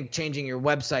you think changing your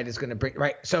website is going to bring,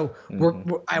 right? So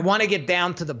I want to get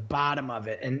down to the bottom of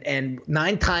it. And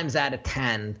 9 times out of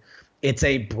 10, it's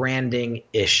a branding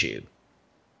issue.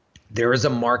 There is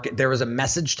a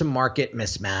message to market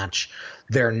mismatch.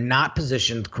 They're not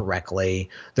positioned correctly.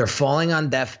 They're falling on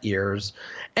deaf ears,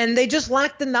 and they just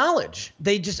lack the knowledge.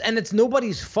 And it's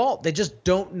nobody's fault. They just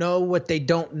don't know what they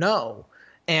don't know.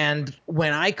 And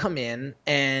when I come in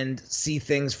and see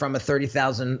things from a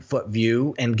 30,000-foot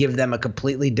view and give them a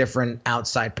completely different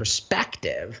outside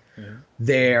perspective,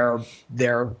 they're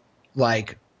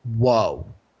like, whoa,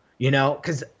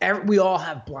 because we all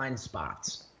have blind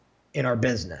spots in our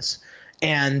business.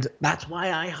 And that's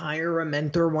why I hire a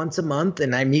mentor once a month,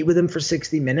 and I meet with him for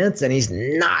 60 minutes, and he's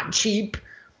not cheap,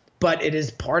 but it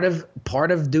is part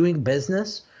of doing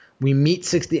business. We meet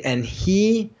 60, and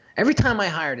every time I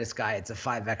hire this guy, it's a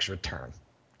 5x return.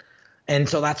 And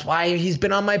so that's why he's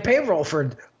been on my payroll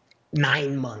for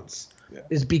 9 months,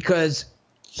 is because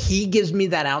he gives me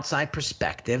that outside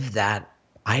perspective that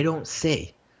I don't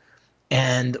see.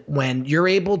 And when you're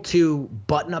able to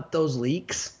button up those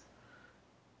leaks,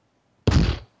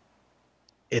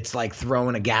 it's like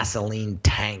throwing a gasoline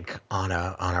tank on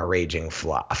a raging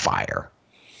fire.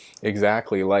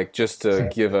 Exactly. Like, just to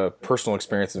give a personal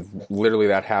experience of literally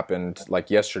that happened like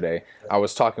yesterday. I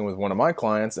was talking with one of my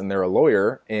clients, and they're a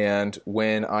lawyer. And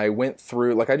when I went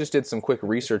through, like, I just did some quick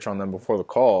research on them before the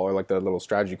call, or like the little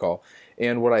strategy call.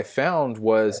 And what I found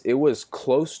was it was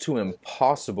close to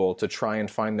impossible to try and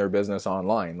find their business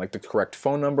online. Like the correct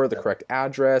phone number, the correct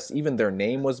address, even their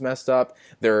name was messed up.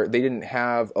 They didn't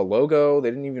have a logo. They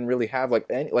didn't even really have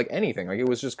anything. Like, it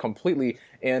was just completely,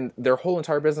 and their whole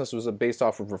entire business was based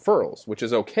off of referrals, which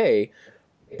is okay,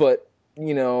 but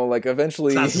like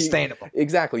eventually it's not sustainable.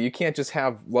 Exactly. You can't just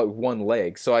have like one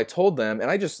leg. So I told them, and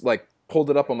I just like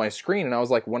pulled it up on my screen, and I was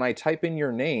like, when I type in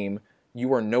your name,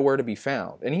 you are nowhere to be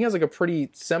found. And he has like a pretty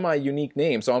semi-unique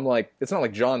name. So I'm like, it's not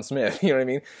like John Smith, you know what I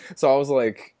mean? So I was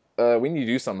like, we need to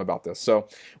do something about this. So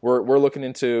we're looking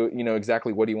into,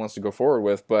 exactly what he wants to go forward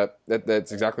with, but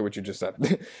that's exactly what you just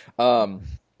said.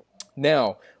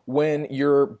 Now, when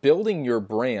you're building your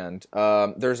brand,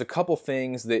 there's a couple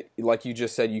things that, like you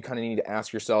just said, you kind of need to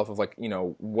ask yourself of like,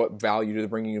 what value do they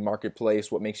bring you to the marketplace?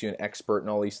 What makes you an expert in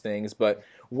all these things? But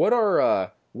what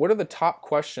are the top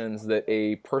questions that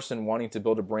a person wanting to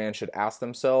build a brand should ask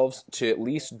themselves to at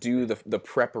least do the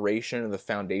preparation and the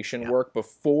foundation work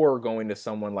before going to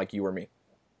someone like you or me?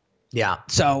 Yeah.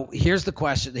 So here's the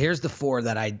question. Here's the 4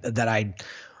 that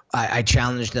I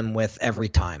challenge them with every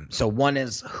time. So one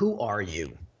is, who are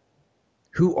you?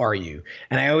 Who are you?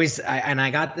 And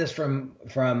I got this from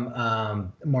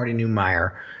Marty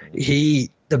Neumeier.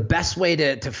 He the best way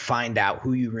to find out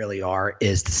who you really are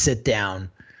is to sit down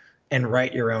and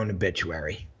write your own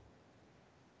obituary.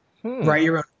 Write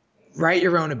your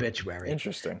own obituary.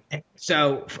 Interesting.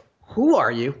 So who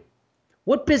are you?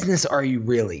 What business are you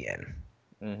really in?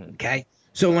 Okay.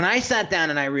 So when I sat down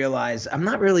and I realized I'm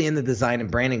not really in the design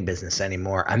and branding business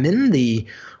anymore, I'm in the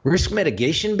risk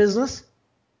mitigation business,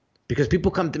 because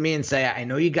people come to me and say, I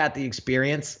know you got the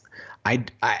experience.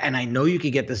 And I know you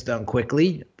could get this done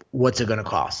quickly. What's it going to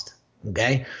cost?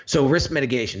 Okay. So risk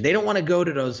mitigation, they don't want to go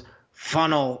to those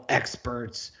funnel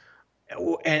experts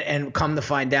and come to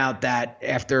find out that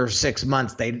after 6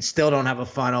 months, they still don't have a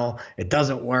funnel. It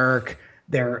doesn't work.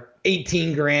 They're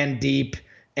 18 grand deep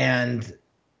and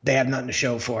they have nothing to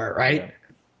show for it. Right.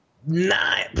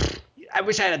 I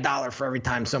wish I had a dollar for every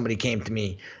time somebody came to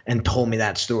me and told me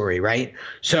that story. Right.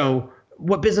 So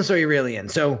what business are you really in?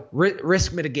 So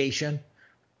risk mitigation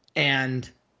and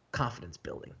confidence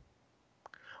building.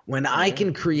 When I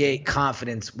can create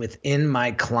confidence within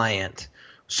my client,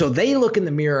 so they look in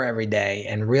the mirror every day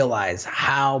and realize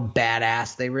how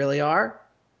badass they really are,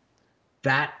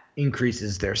 that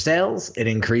increases their sales. It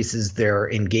increases their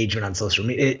engagement on social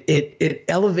media. It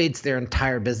elevates their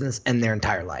entire business and their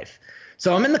entire life.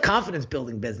 So I'm in the confidence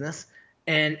building business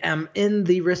and I'm in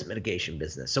the risk mitigation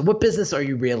business. So what business are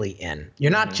you really in?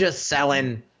 You're not just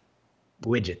selling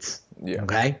widgets. Yeah.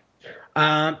 Okay.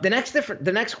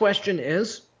 The next question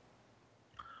is,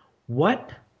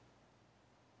 what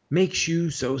makes you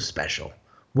so special?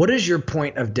 What is your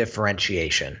point of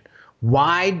differentiation?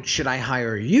 Why should I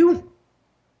hire you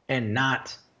and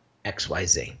not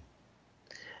XYZ?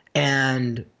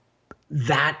 And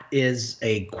that is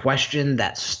a question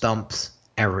that stumps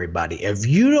everybody. If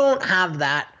you don't have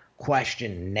that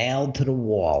question nailed to the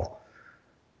wall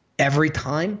every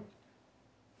time,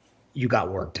 you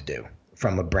got work to do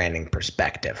from a branding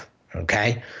perspective.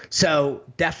 Okay. So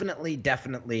definitely,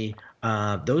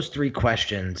 those three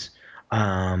questions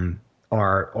are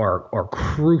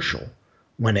crucial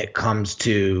when it comes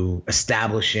to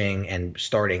establishing and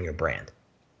starting your brand.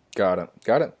 Got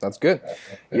it. That's good.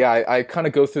 Yeah, I kind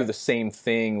of go through the same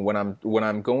thing when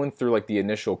I'm going through like the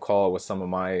initial call with some of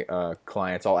my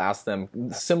clients. I'll ask them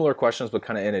similar questions, but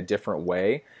kind of in a different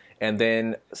way. And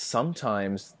then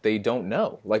sometimes they don't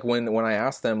know. Like when I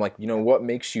ask them, like, what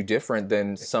makes you different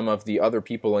than some of the other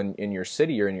people in your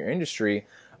city or in your industry,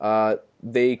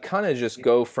 they kind of just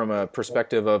go from a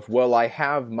perspective of, well, I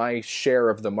have my share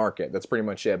of the market. That's pretty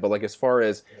much it. But like as far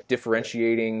as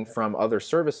differentiating from other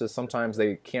services, sometimes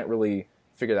they can't really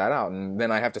figure that out. And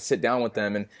then I have to sit down with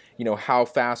them and, how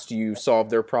fast do you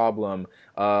solve their problem?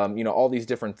 All these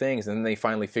different things. And then they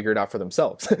finally figure it out for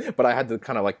themselves. But I had to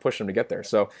kind of like push them to get there.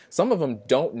 So some of them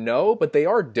don't know, but they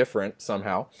are different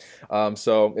somehow.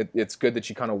 So it's good that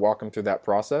you kind of walk them through that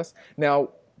process. Now,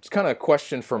 it's kind of a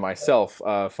question for myself,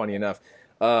 funny enough.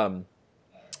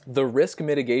 The risk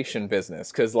mitigation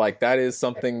business, because like that is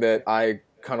something that I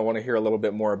kind of want to hear a little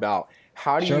bit more about.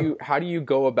 How do you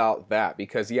go about that?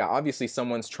 Because yeah, obviously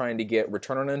someone's trying to get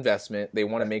return on investment. They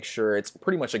want to make sure it's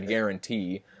pretty much a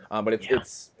guarantee. But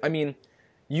it's I mean,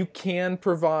 you can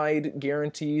provide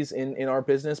guarantees in our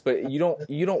business, but you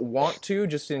don't want to,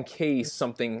 just in case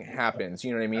something happens.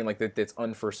 You know what I mean? Like that's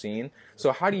unforeseen.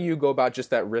 So how do you go about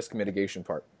just that risk mitigation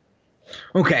part?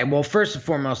 Okay, well, first and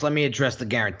foremost, let me address the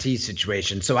guarantee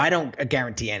situation. So I don't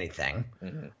guarantee anything.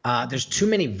 There's too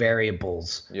many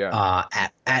variables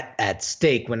at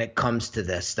stake when it comes to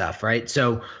this stuff, right?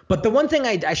 So, but the one thing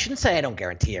I shouldn't say I don't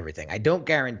guarantee everything. I don't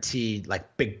guarantee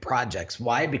like big projects.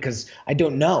 Why? Because I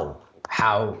don't know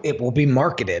how it will be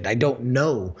marketed. I don't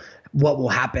know what will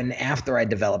happen after I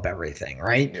develop everything,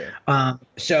 right? Yeah.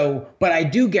 But I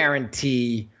do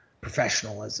guarantee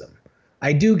professionalism.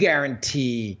 I do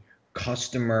guarantee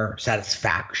customer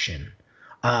satisfaction.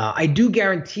 I do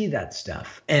guarantee that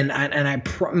stuff. And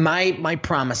my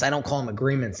promise, I don't call them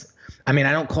agreements. I mean,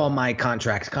 I don't call my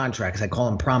contracts. I call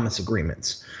them promise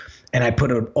agreements. And I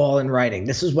put it all in writing.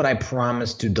 This is what I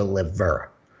promise to deliver.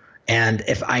 And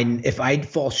if I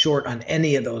fall short on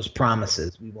any of those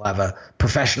promises, we will have a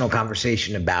professional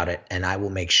conversation about it, and I will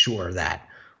make sure that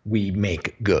we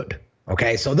make good.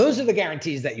 Okay? So those are the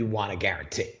guarantees that you want to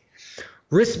guarantee.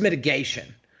 Risk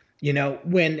mitigation.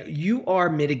 When you are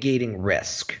mitigating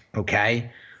risk,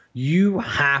 okay, you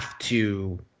have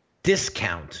to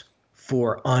discount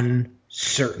for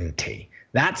uncertainty.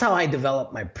 That's how I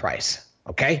develop my price,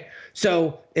 okay?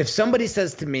 So if somebody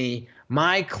says to me,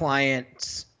 my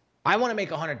clients, I want to make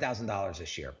 $100,000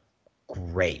 this year.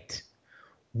 Great.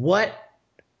 What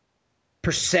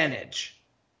percentage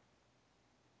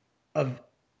of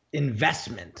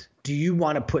investment do you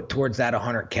want to put towards that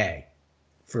 100K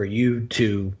for you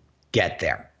to get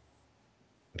there.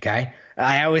 Okay.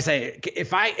 I always say,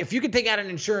 if you could take out an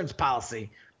insurance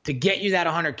policy to get you that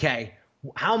 100K,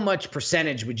 how much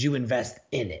percentage would you invest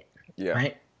in it? Yeah.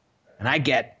 Right. And I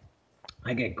get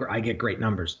great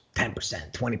numbers,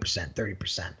 10%, 20%,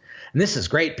 30%. And this is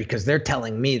great because they're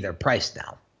telling me their price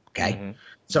now. Okay. Mm-hmm.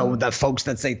 So the folks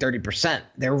that say 30%,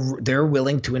 they're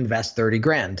willing to invest 30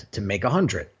 grand to make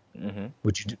 100. Mm-hmm.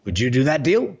 Would you do that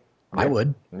deal? Yeah. I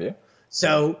would. Yeah.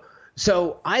 So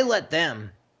I let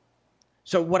them.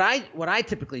 So what I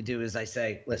typically do is I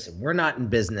say, listen, we're not in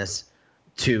business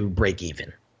to break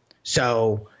even.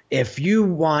 So if you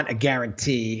want a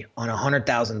guarantee on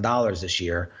 $100,000 this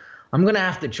year, I'm going to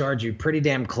have to charge you pretty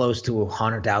damn close to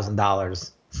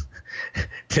 $100,000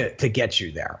 to get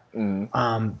you there.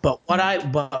 Mm. But what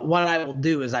I will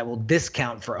do is I will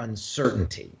discount for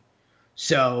uncertainty.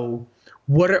 So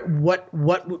what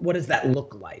does that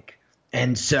look like?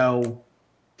 And so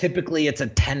typically it's a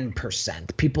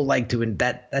 10%. People like to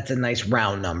that's a nice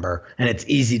round number, and it's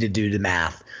easy to do the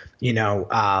math.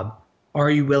 Are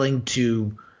you willing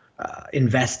to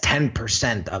invest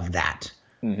 10% of that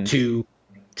mm-hmm.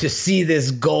 to see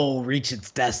this goal reach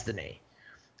its destiny?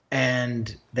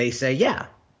 And they say, yeah.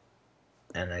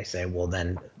 And I say, well,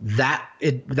 then that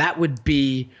would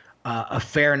be a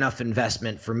fair enough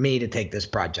investment for me to take this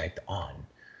project on.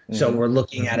 Mm-hmm. So we're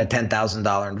looking at a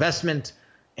 $10,000 investment,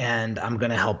 and I'm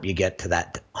going to help you get to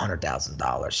that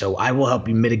 $100,000. So I will help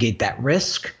you mitigate that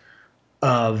risk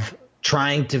of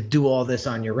trying to do all this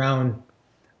on your own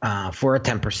for a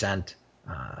 10%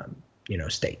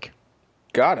 stake.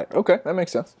 Got it. Okay, that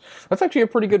makes sense. That's actually a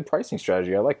pretty good pricing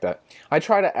strategy. I like that. I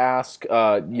try to ask,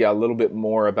 a little bit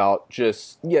more about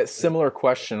similar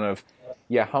question of,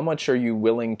 how much are you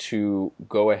willing to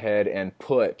go ahead and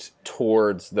put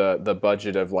towards the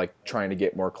budget of like trying to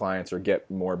get more clients or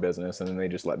get more business, and then they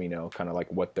just let me know kind of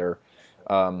like what they're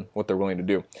willing to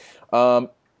do.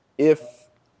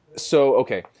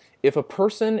 If a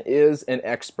person is an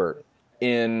expert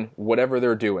in whatever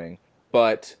they're doing,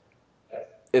 but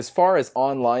as far as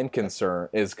online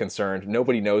is concerned,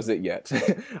 nobody knows it yet.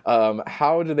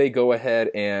 How do they go ahead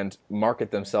and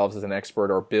market themselves as an expert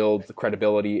or build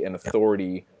credibility and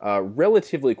authority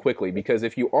relatively quickly? Because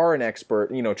if you are an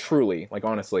expert, truly, like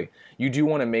honestly, you do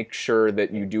want to make sure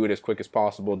that you do it as quick as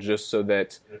possible, just so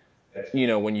that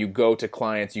when you go to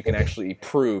clients, you can actually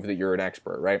prove that you're an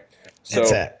expert, right? So,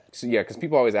 that's it. So because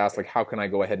people always ask, like, how can I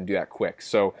go ahead and do that quick?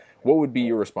 So what would be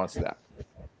your response to that?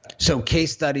 So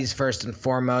case studies first and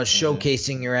foremost,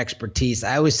 showcasing your expertise.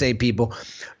 I always say people,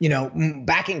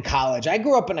 back in college, I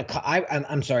grew up in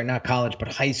I'm sorry, not college, but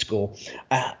high school.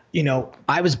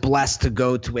 I was blessed to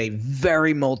go to a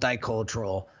very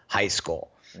multicultural high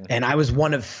school, and I was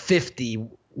one of 50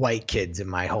 white kids in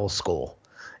my whole school.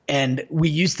 And we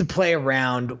used to play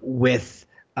around with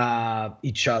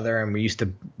each other, and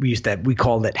we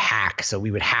called it hack. So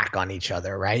we would hack on each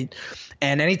other, right?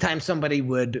 And anytime somebody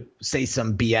would say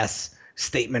some BS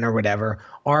statement or whatever,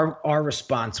 our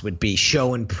response would be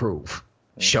show and prove,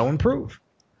 show and prove.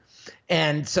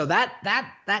 And so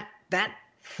that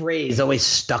phrase always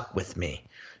stuck with me.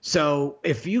 So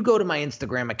if you go to my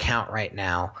Instagram account right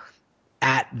now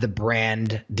at the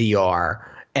brand DR,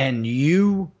 and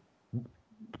you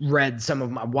watched some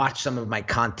of my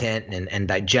content and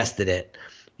digested it,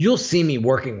 you'll see me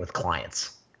working with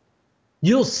clients.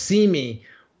 You'll see me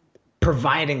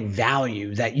providing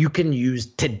value that you can use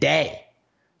today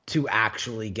to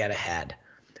actually get ahead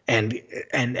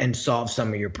and solve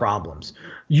some of your problems.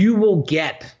 You will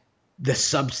get the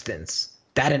substance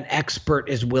that an expert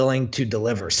is willing to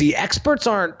deliver. See, experts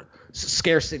aren't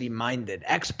scarcity minded.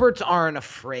 Experts aren't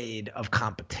afraid of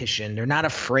competition. They're not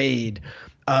afraid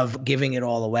of giving it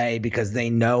all away, because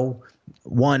they know,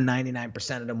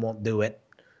 99% of them won't do it.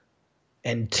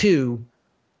 And 2,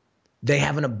 they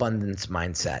have an abundance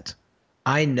mindset.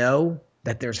 I know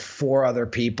that there's 4 other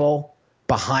people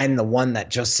behind the one that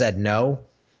just said no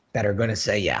that are going to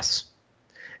say yes.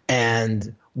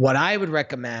 And what I would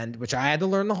recommend, which I had to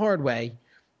learn the hard way,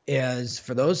 is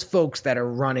for those folks that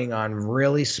are running on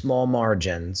really small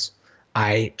margins,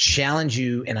 I challenge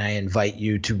you and I invite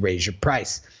you to raise your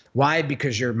price. Why?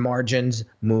 Because your margins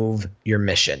move your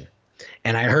mission.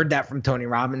 And I heard that from Tony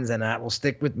Robbins, and that will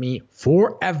stick with me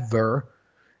forever.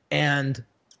 And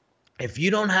if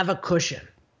you don't have a cushion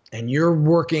and you're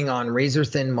working on razor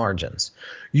thin margins,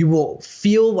 you will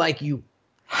feel like you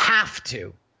have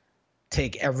to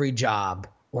take every job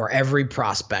or every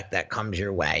prospect that comes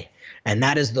your way. And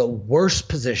that is the worst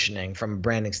positioning from a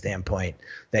branding standpoint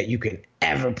that you can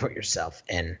ever put yourself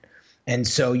in. And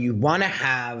so you want to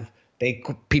have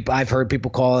I've heard people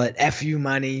call it FU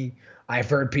money. I've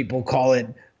heard people call it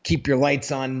keep your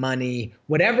lights on money,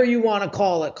 whatever you want to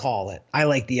call it, call it. I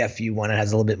like the FU one. It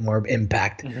has a little bit more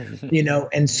impact,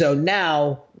 And so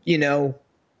now,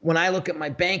 when I look at my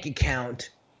bank account,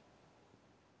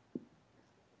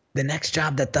 the next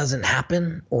job that doesn't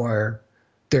happen, or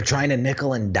they're trying to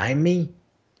nickel and dime me,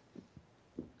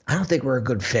 I don't think we're a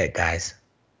good fit, guys.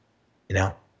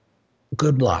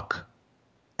 Good luck.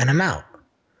 And I'm out.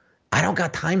 I don't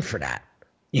got time for that.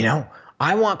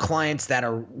 I want clients that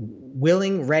are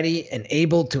willing, ready, and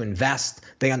able to invest.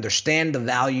 They understand the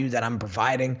value that I'm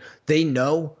providing. They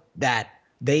know that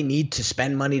they need to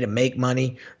spend money to make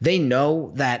money. They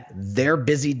know that they're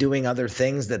busy doing other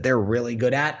things that they're really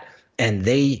good at. And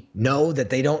they know that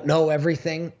they don't know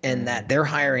everything and that they're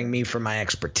hiring me for my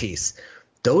expertise.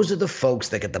 Those are the folks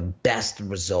that get the best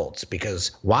results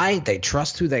because why? They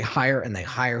trust who they hire and they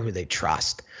hire who they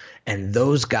trust. And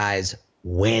those guys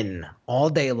win all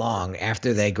day long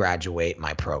after they graduate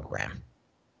my program.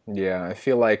 Yeah, I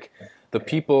feel like the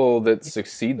people that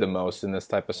succeed the most in this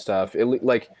type of stuff,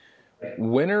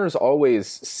 winners always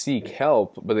seek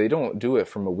help, but they don't do it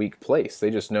from a weak place.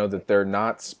 They just know that they're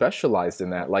not specialized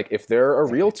in that. Like if they're a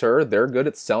realtor, they're good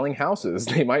at selling houses.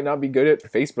 They might not be good at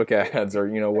Facebook ads or,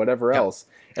 whatever else.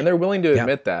 And they're willing to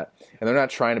admit that. And they're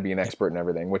not trying to be an expert in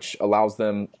everything, which allows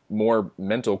them more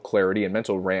mental clarity and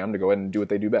mental RAM to go ahead and do what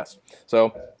they do best.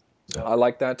 So I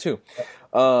like that too.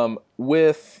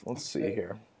 Let's see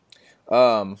here.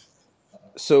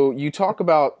 So you talk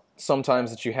about sometimes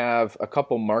that you have a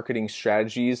couple marketing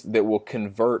strategies that will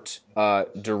convert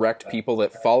direct people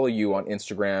that follow you on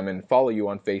Instagram and follow you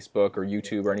on Facebook or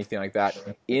YouTube or anything like that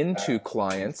into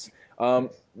clients.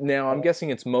 Now, I'm guessing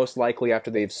it's most likely after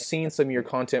they've seen some of your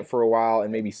content for a while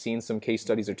and maybe seen some case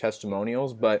studies or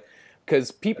testimonials, but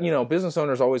because people, business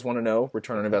owners always want to know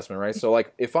return on investment, right? So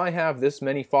like if I have this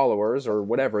many followers or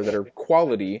whatever that are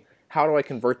quality, how do I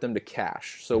convert them to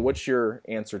cash? So what's your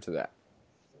answer to that?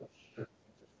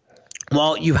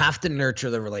 Well, you have to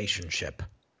nurture the relationship.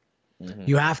 Mm-hmm.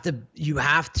 You have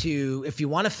to, if you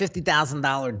want a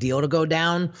 $50,000 deal to go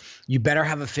down, you better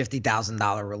have a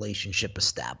 $50,000 relationship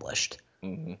established.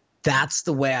 Mm-hmm. That's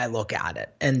the way I look at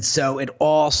it. And so it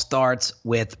all starts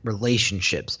with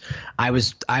relationships. I had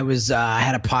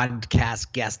a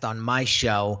podcast guest on my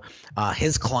show.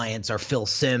 His clients are Phil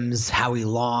Simms, Howie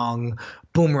Long,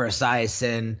 Boomer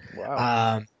Esiason.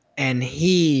 Wow. And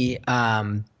he,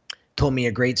 told me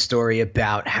a great story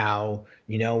about how,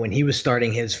 when he was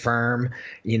starting his firm,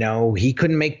 he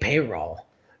couldn't make payroll,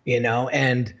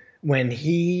 and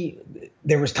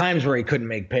there was times where he couldn't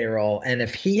make payroll. And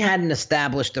if he hadn't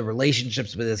established the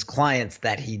relationships with his clients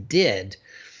that he did,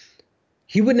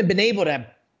 he wouldn't have been able to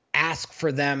ask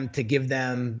for them to give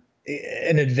them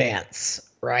an advance.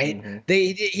 Right.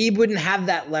 Mm-hmm. He wouldn't have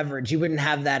that leverage. He wouldn't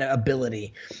have that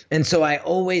ability. And so I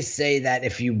always say that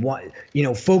if you want,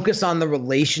 focus on the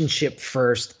relationship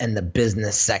first and the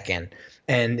business second.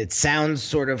 And it sounds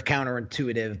sort of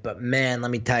counterintuitive, but man,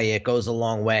 let me tell you, it goes a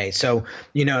long way. So,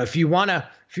 if you want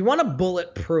a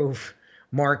bulletproof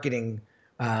marketing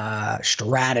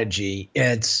strategy,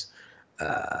 it's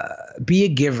be a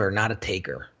giver, not a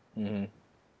taker. Mm-hmm.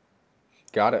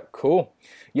 Got it. Cool.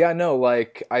 Yeah, no,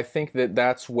 I think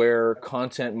that's where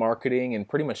content marketing and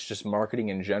pretty much just marketing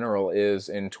in general is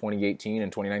in 2018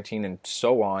 and 2019 and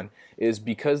so on, is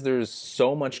because there's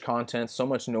so much content, so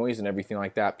much noise and everything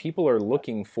like that. People are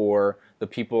looking for the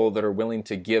people that are willing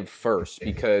to give first,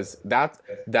 because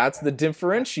that's the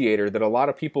differentiator that a lot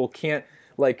of people can't,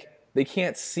 they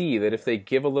can't see that if they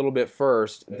give a little bit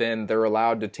first, then they're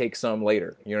allowed to take some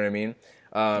later. You know what I mean?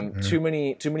 Too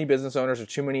many business owners or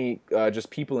too many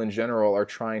just people in general are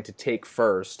trying to take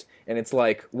first, and it's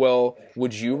like, well,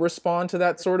 would you respond to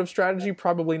that sort of strategy?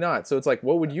 Probably not. So it's like,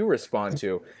 what would you respond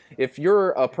to if you're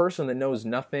a person that knows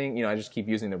nothing? I just keep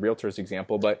using the realtors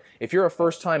example, but if you're a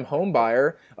first-time home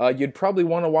buyer, you'd probably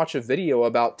want to watch a video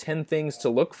about 10 things to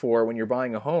look for when you're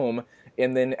buying a home,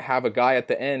 and then have a guy at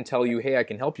the end tell you, hey, I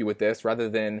can help you with this, rather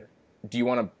than, do you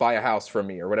want to buy a house from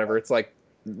me or whatever. It's like,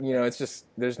 it's just,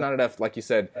 there's not enough, like you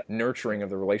said, nurturing of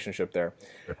the relationship there.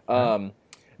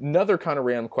 Another kind of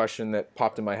random question that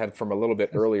popped in my head from a little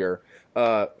bit earlier,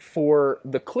 for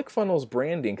the ClickFunnels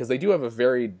branding, because they do have a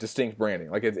very distinct branding.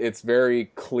 It's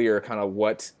very clear kind of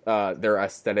what their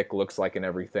aesthetic looks like and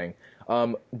everything.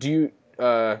 You've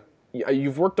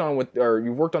worked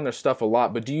on their stuff a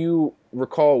lot, but do you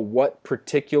recall what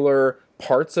particular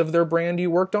parts of their brand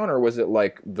you worked on, or was it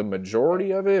the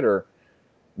majority of it, or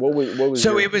what was it was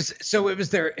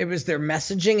their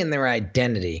messaging and their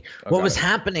identity. Okay. What was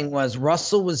happening was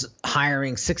Russell was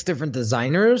hiring 6 different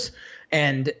designers,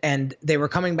 and they were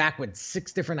coming back with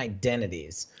 6 different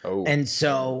identities. Oh. And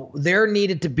so there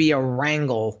needed to be a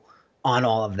wrangle on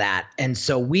all of that. And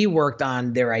so we worked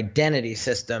on their identity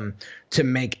system to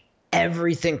make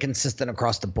everything consistent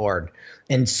across the board.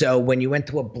 And so when you went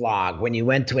to a blog, when you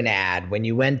went to an ad, when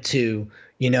you went to,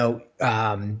 the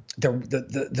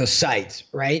site,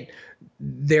 right?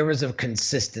 There was a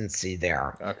consistency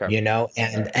there, Okay.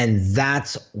 and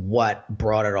that's what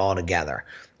brought it all together,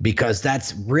 because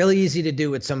that's really easy to do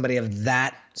with somebody of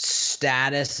that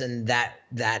status and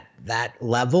that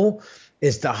level,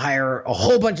 is to hire a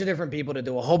whole bunch of different people to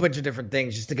do a whole bunch of different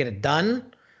things just to get it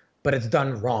done, but it's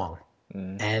done wrong.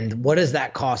 And what is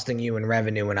that costing you in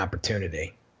revenue and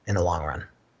opportunity in the long run?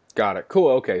 Got it. Cool.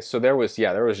 Okay. So there was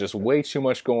just way too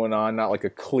much going on, not like a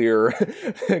clear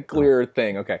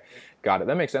thing. Okay. Got it.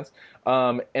 That makes sense.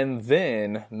 And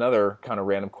then another kind of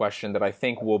random question that I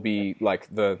think will be like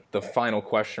the final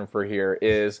question for here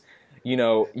is,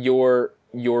 your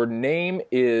name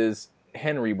is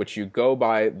Henry, but you go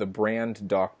by the brand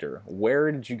doctor.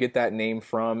 Where did you get that name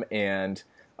from? And,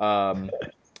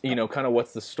 kind of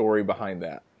what's the story behind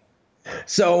that?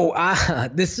 So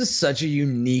this is such a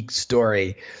unique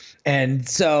story. And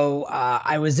so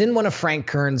I was in one of Frank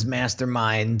Kern's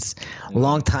masterminds a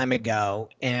long time ago,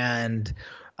 and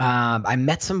I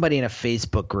met somebody in a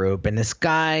Facebook group, and this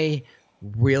guy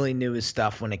really knew his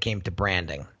stuff when it came to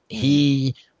branding.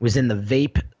 He was in the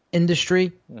vape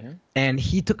industry, and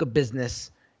he took a business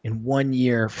in 1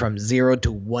 year from 0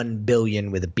 to 1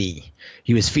 billion with a B.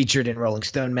 He was featured in Rolling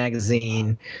Stone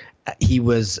magazine. He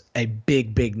was a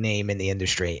big name in the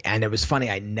industry. And it was funny,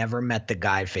 I never met the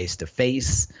guy face to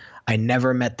face. I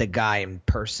never met the guy in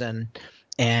person.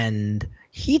 And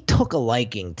he took a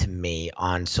liking to me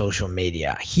on social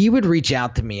media. He would reach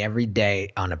out to me every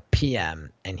day on a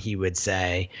PM, and he would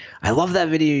say, I love that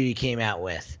video you came out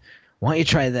with. Why don't you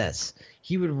try this?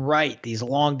 He would write these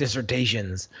long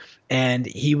dissertations, and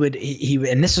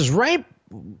and this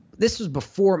was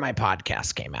before my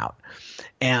podcast came out.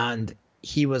 And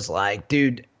he was like,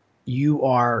 dude, you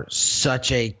are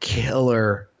such a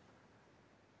killer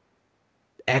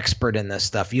expert in this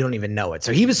stuff. You don't even know it.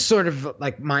 So he was sort of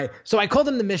like so I called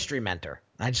him the mystery mentor.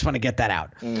 I just want to get that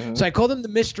out. So I called him the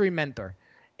mystery mentor,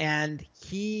 and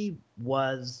he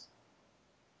was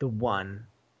the one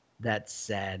that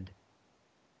said,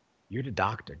 you're the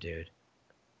doctor, dude.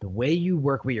 The way you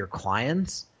work with your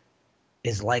clients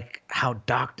is like how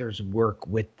doctors work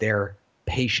with their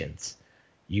patients.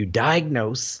 You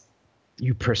diagnose,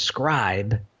 you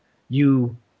prescribe,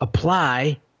 you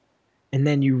apply, and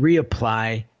then you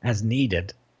reapply as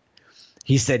needed.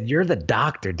 He said, you're the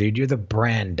doctor, dude. You're the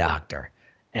brand doctor.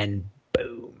 And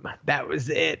boom, that was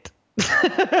it.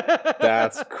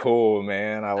 That's cool,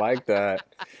 man. I like that.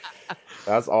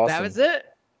 That's awesome. That was it.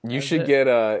 You should get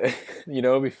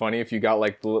it'd be funny if you got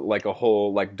like a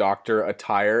whole like doctor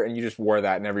attire and you just wore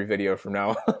that in every video from now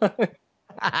on.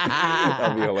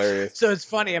 That'd be hilarious. So it's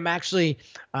funny. I'm actually,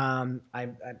 I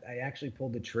actually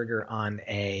pulled the trigger on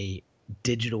a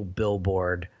digital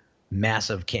billboard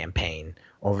massive campaign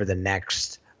over the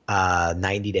next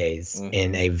 90 days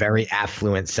in a very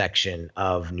affluent section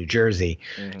of New Jersey.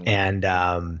 And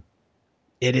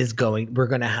we're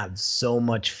going to have so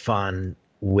much fun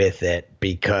with it,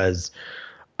 because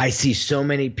I see so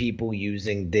many people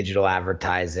using digital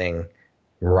advertising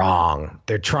wrong.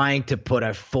 They're trying to put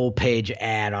a full page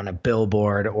ad on a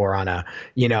billboard or on a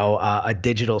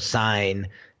digital sign,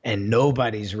 and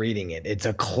nobody's reading it. It's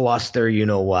a cluster,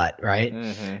 right?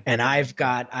 And I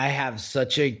have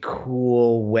such a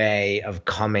cool way of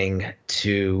coming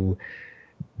to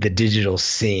the digital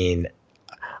scene.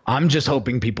 I'm just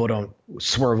hoping people don't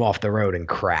swerve off the road and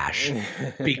crash,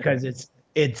 because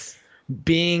it's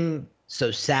being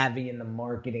so savvy in the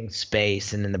marketing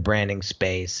space and in the branding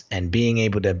space, and being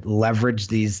able to leverage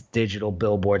these digital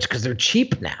billboards, because they're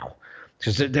cheap now.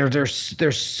 Because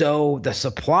the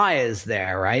supply is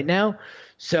there right now.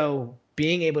 So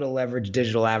being able to leverage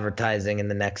digital advertising in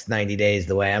the next 90 days,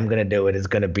 the way I'm going to do it, is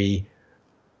going to be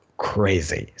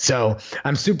crazy. So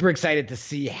I'm super excited to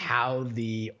see how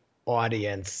the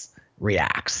audience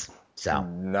reacts. So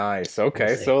nice.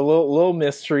 Okay. So a little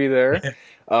mystery there.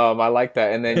 I like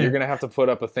that. And then you're going to have to put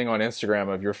up a thing on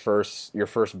Instagram of your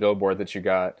first billboard that you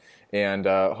got. And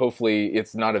hopefully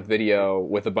it's not a video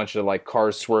with a bunch of like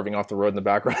cars swerving off the road in the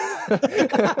background.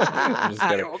 I'm just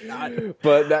kidding. Oh, God.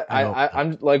 But that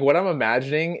I'm like, what I'm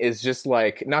imagining is just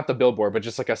like, not the billboard, but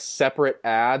just like a separate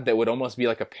ad that would almost be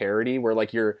like a parody, where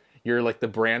like you're like the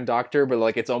brand doctor, but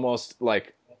like it's almost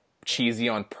like cheesy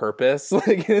on purpose.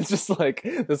 Like it's just like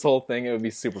this whole thing. It would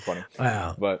be super funny.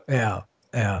 Wow. But yeah.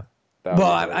 Well,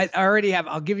 I already have.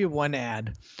 I'll give you one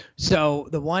ad. So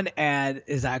the one ad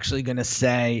is actually going to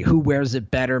say, "Who wears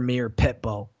it better, me or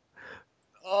Pitbull?"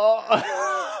 Oh,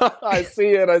 I see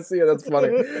it. That's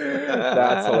funny.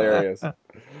 That's hilarious.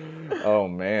 Oh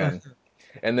man.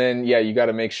 And then yeah, you got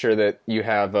to make sure that you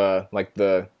have like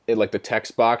the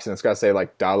text box, and it's got to say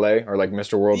like Dale or like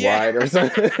Mr. Worldwide or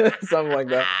something, something like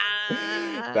that.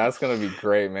 That's gonna be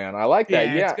great, man. I like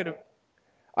that. Yeah.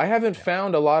 I haven't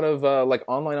found a lot of like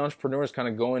online entrepreneurs kind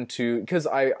of going to, because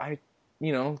I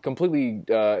completely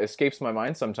escapes my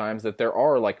mind sometimes that there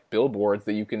are like billboards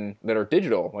that are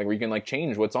digital, like where you can like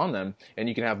change what's on them, and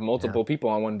you can have multiple people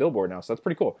on one billboard now. So that's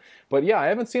pretty cool. But yeah, I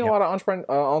haven't seen a lot of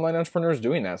online entrepreneurs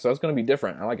doing that. So that's going to be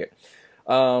different. I like it.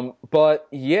 But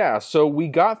yeah, so we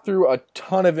got through a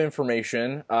ton of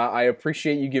information. I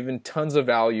appreciate you giving tons of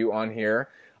value on here.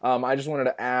 I just wanted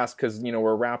to ask, because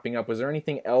we're wrapping up, was there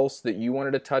anything else that you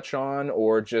wanted to touch on,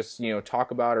 or just talk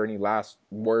about, or any last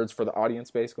words for the audience,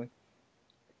 basically?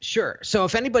 Sure. So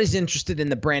if anybody's interested in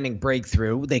the branding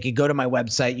breakthrough, they could go to my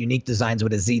website,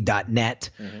 uniquedesignswithaz.net,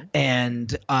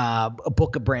 and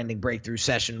book a branding breakthrough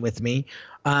session with me.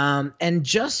 And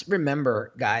just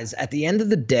remember, guys, at the end of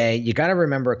the day, you got to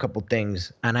remember a couple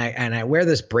things. And I wear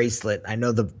this bracelet. I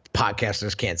know the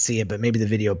podcasters can't see it, but maybe the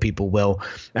video people will.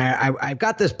 I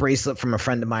got this bracelet from a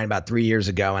friend of mine about 3 years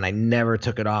ago, and I never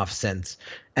took it off since.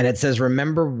 And it says,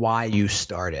 "Remember why you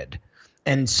started."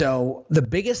 And so the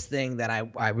biggest thing that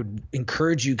I would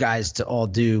encourage you guys to all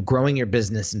do growing your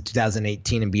business in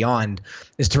 2018 and beyond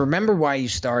is to remember why you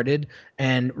started,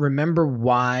 and remember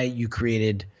why you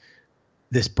created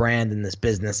this brand and this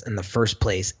business in the first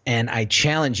place. And I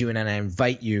challenge you and I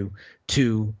invite you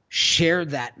to share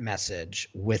that message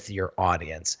with your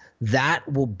audience. That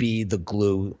will be the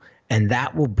glue, and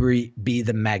that will be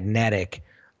the magnetic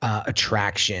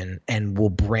attraction, and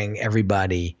will bring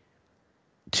everybody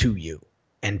to you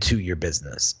and to your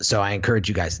business. So I encourage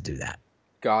you guys to do that.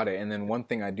 Got it. And then one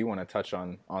thing I do want to touch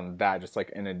on that, just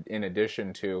like in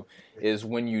addition to, is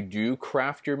when you do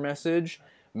craft your message,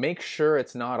 make sure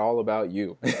it's not all about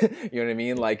you. You know what I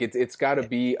mean? Like it's got to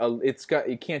be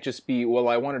it can't just be, well,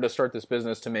 I wanted to start this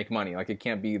business to make money. Like it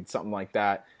can't be something like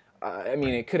that. I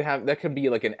mean, that could be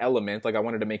like an element, like I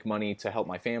wanted to make money to help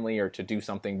my family or to do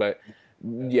something, but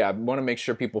yeah, I want to make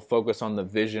sure people focus on the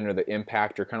vision or the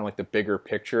impact, or kind of like the bigger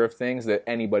picture of things that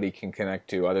anybody can connect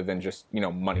to, other than just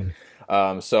money.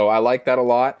 So I like that a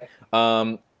lot.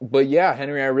 But yeah,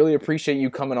 Henry, I really appreciate you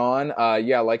coming on.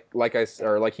 Yeah,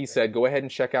 like he said, go ahead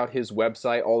and check out his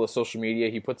website, all the social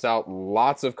media. He puts out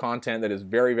lots of content that is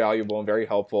very valuable and very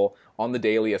helpful on the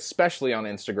daily, especially on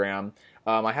Instagram.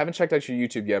 I haven't checked out your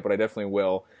YouTube yet, but I definitely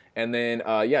will. And then,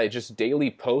 yeah, just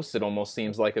daily posts, it almost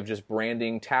seems like, of just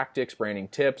branding tactics, branding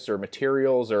tips, or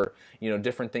materials, or,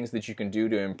 different things that you can do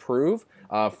to improve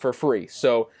for free.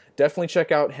 So definitely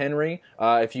check out Henry.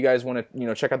 If you guys want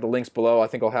to, check out the links below. I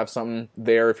think I'll have something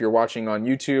there if you're watching on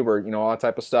YouTube, or, all that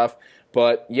type of stuff.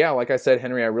 But yeah, like I said,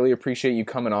 Henry, I really appreciate you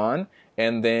coming on.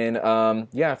 And then,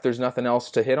 yeah, if there's nothing else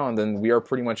to hit on, then we are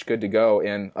pretty much good to go.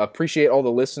 And appreciate all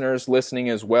the listeners listening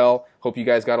as well. Hope you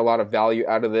guys got a lot of value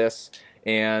out of this.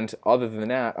 And other than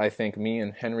that, I think me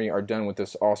and Henry are done with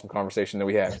this awesome conversation that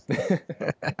we had.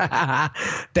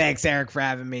 Thanks, Eric, for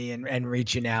having me and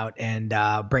reaching out and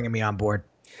bringing me on board.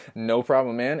 No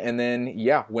problem, man. And then,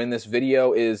 yeah, when this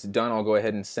video is done, I'll go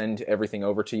ahead and send everything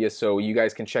over to you so you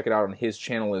guys can check it out on his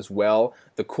channel as well.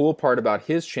 The cool part about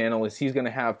his channel is he's going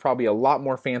to have probably a lot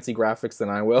more fancy graphics than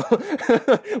I will.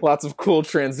 Lots of cool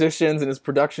transitions, and his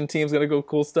production team's going to go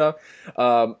cool stuff.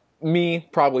 Me,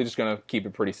 probably just going to keep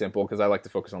it pretty simple because I like to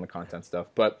focus on the content stuff.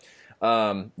 But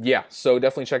yeah, so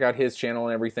definitely check out his channel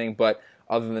and everything. But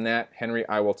other than that, Henry,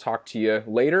 I will talk to you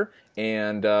later.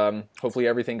 And hopefully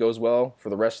everything goes well for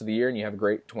the rest of the year and you have a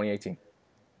great 2018.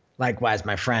 Likewise,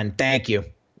 my friend. Thank you.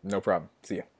 No problem. See ya.